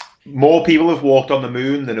 Stupid. More people have walked on the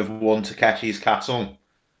moon than have won Takeshi's Castle.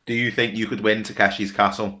 Do you think you could win Takeshi's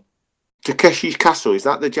Castle? Takeshi's Castle, is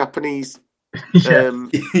that the Japanese? Yeah,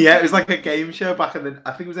 it was like a game show back in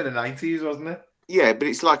I think it was in the 90s, wasn't it? Yeah, but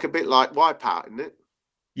it's like a bit like Wipeout, isn't it?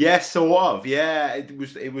 Yes, sort of. Yeah, it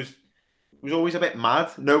was always a bit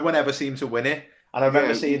mad. No one ever seemed to win it. And I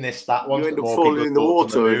remember seeing this stat once. You end that up more falling people in the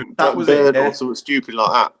thought than water moon. and That was burn it. Yeah. or something stupid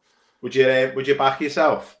like that. Would you back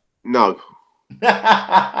yourself? No.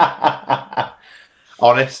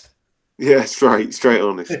 Honest. Yeah, straight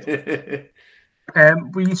honest.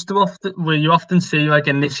 Will you often see like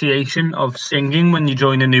initiation of singing when you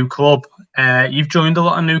join a new club? You've joined a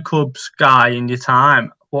lot of new clubs, Guy, in your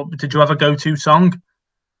time. What did you have a go-to song?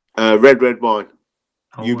 Red Wine.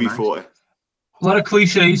 Oh, UB40. nice. A lot of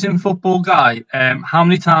cliches in football, Guy. How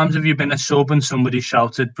many times have you been a sub and somebody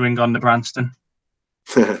shouted, "Bring on the Branston"?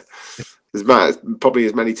 Probably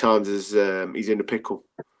as many times as he's in a pickle.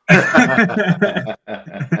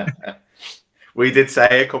 We did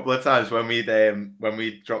say a couple of times when we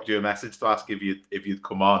dropped you a message to ask if you'd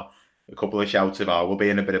come on. A couple of shouts of, "Oh, we'll be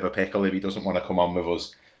in a bit of a pickle if he doesn't want to come on with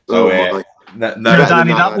us." So no,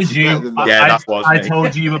 Danny, that was you. That was me. I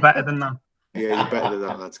told you were better than that. Yeah, you're better than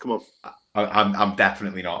that, lads. Come on. I'm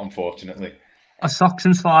definitely not, unfortunately. Are socks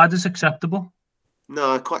and sliders acceptable?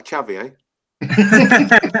 No, quite chavvy, eh?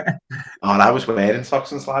 Oh, and I was wearing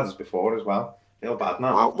socks and sliders before as well. Feel bad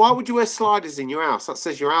now. Why would you wear sliders in your house? That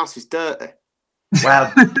says your house is dirty.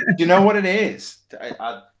 Well, do you know what it is?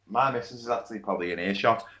 My missus is actually probably in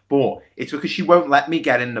earshot, but it's because she won't let me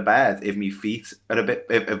get in the bed if my feet are a bit.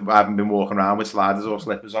 If I haven't been walking around with sliders or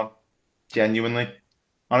slippers on. Genuinely,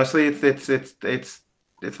 honestly, it's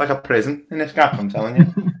like a prison in this gap. I'm telling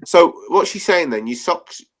you. So what's she saying then? Your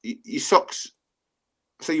socks.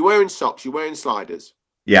 So you're wearing socks. You're wearing sliders.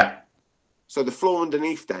 Yeah. So the floor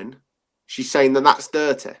underneath, then, she's saying that's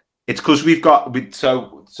dirty. It's because we've got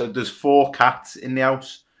so there's 4 cats in the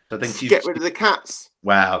house. So I think she's get rid of the cats.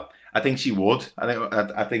 Well, I think she would.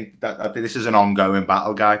 I think this is an ongoing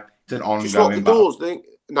battle, Guy. It's an ongoing Just lock the battle. doors.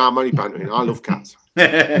 No, I'm only bantering. I love cats.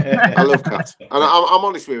 I love cats, and I'm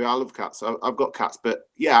honest with you. I love cats. I've got cats, but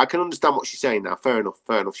yeah, I can understand what she's saying now. Fair enough.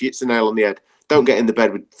 She hits the nail on the head. Don't get in the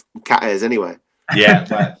bed with cat hairs anyway. Yeah,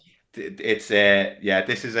 but it's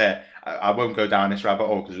this is I won't go down this rabbit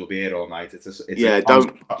hole because we'll be here all night. It's a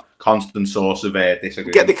constant source of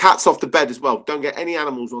disagreement. Get the cats off the bed as well. Don't get any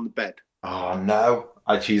animals on the bed. Oh no,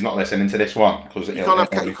 she's not listening to this one because you can't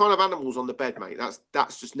have animals on the bed, mate.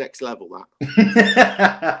 That's just next level.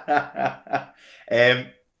 That.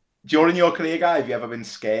 During your career, Guy, have you ever been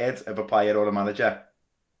scared of a player or a manager?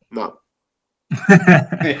 No.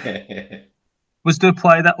 Was there a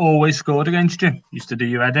player that always scored against you? Used to do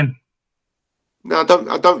your head in? No,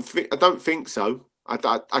 I don't think so. I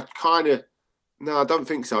don't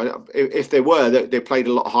think so. If they were, they played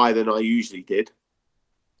a lot higher than I usually did.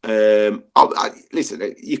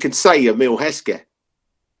 Listen, you can say Emil Heskey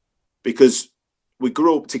because we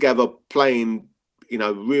grew up together playing,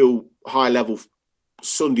 real high level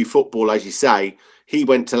Sunday football, as you say. He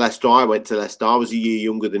went to Leicester, I went to Leicester. I was a year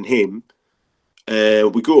younger than him.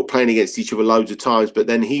 We grew up playing against each other loads of times, but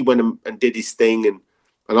then he went and did his thing, and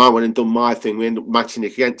I went and done my thing. We ended up matching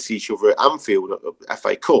against each other at Anfield at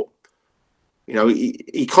FA Cup. He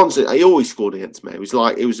always scored against me. It was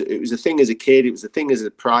like it was a thing as a kid. It was a thing as a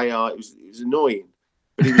player. It was annoying,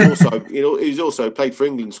 but he was also he was also played for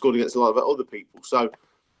England, scored against a lot of other people. So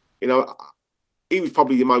he was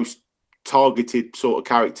probably the most targeted sort of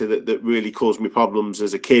character that really caused me problems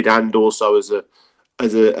as a kid and also as a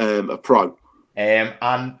pro.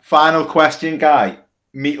 And final question, Guy.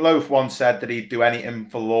 Meatloaf once said that he'd do anything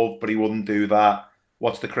for love, but he wouldn't do that.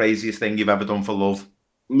 What's the craziest thing you've ever done for love?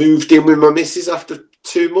 Moved in with my missus after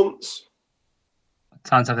 2 months.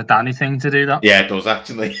 Sounds like a Danny thing to do that. Yeah, it does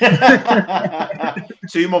actually.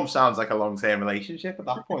 2 months sounds like a long-term relationship at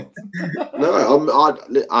that point. No,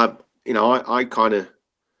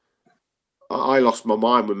 I lost my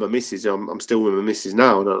mind with my missus. I'm still with my missus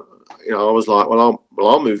now, and I was like, well,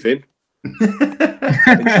 I'll move in.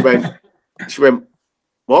 And she went,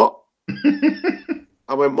 what?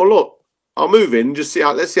 I went, well, look, I'll move in. Let's see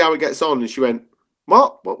how it gets on. And she went,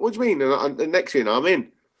 what? What do you mean? And the next thing I'm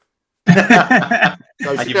in. So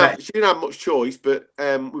she didn't have much choice, but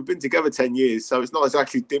we've been together 10 years, so it's not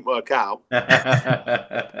exactly didn't work out.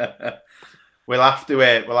 We'll have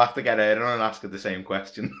to get her on and ask her the same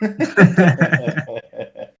question.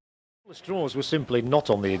 The straws were simply not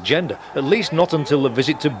on the agenda, at least not until the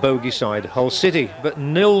visit to bogey-side Hull City, but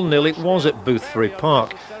 0-0 it was at Boothbury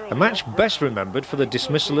Park, a match best remembered for the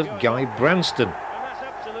dismissal of Guy Branston.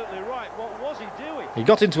 He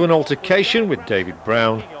got into an altercation with David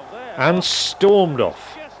Brown and stormed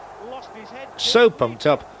off. So pumped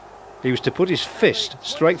up, he was to put his fist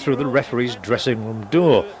straight through the referee's dressing room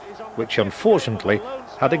door, which unfortunately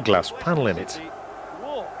had a glass panel in it.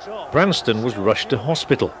 Branston was rushed to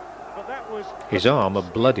hospital. his arm a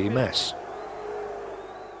bloody mess.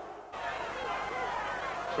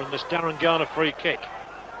 From this Darren Garner free kick.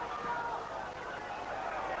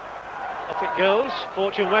 Up it goes,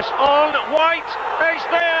 Fortune West on, White, it's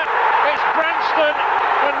there, it's Branston,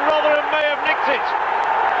 and Rotherham may have nicked it.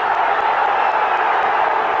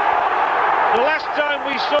 The last time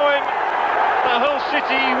we saw him at Hull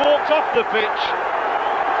City, he walked off the pitch,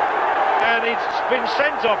 and it's been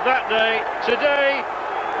sent off that day. Today,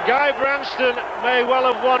 Guy Branston may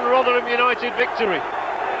well have won Rotherham United victory.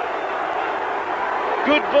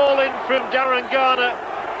 Good ball in from Darren Garner.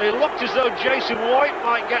 It looked as though Jason White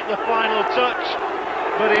might get the final touch,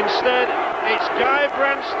 but instead it's Guy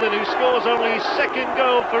Branston who scores only his second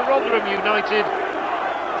goal for Rotherham United.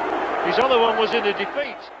 His other one was in a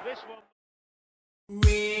defeat.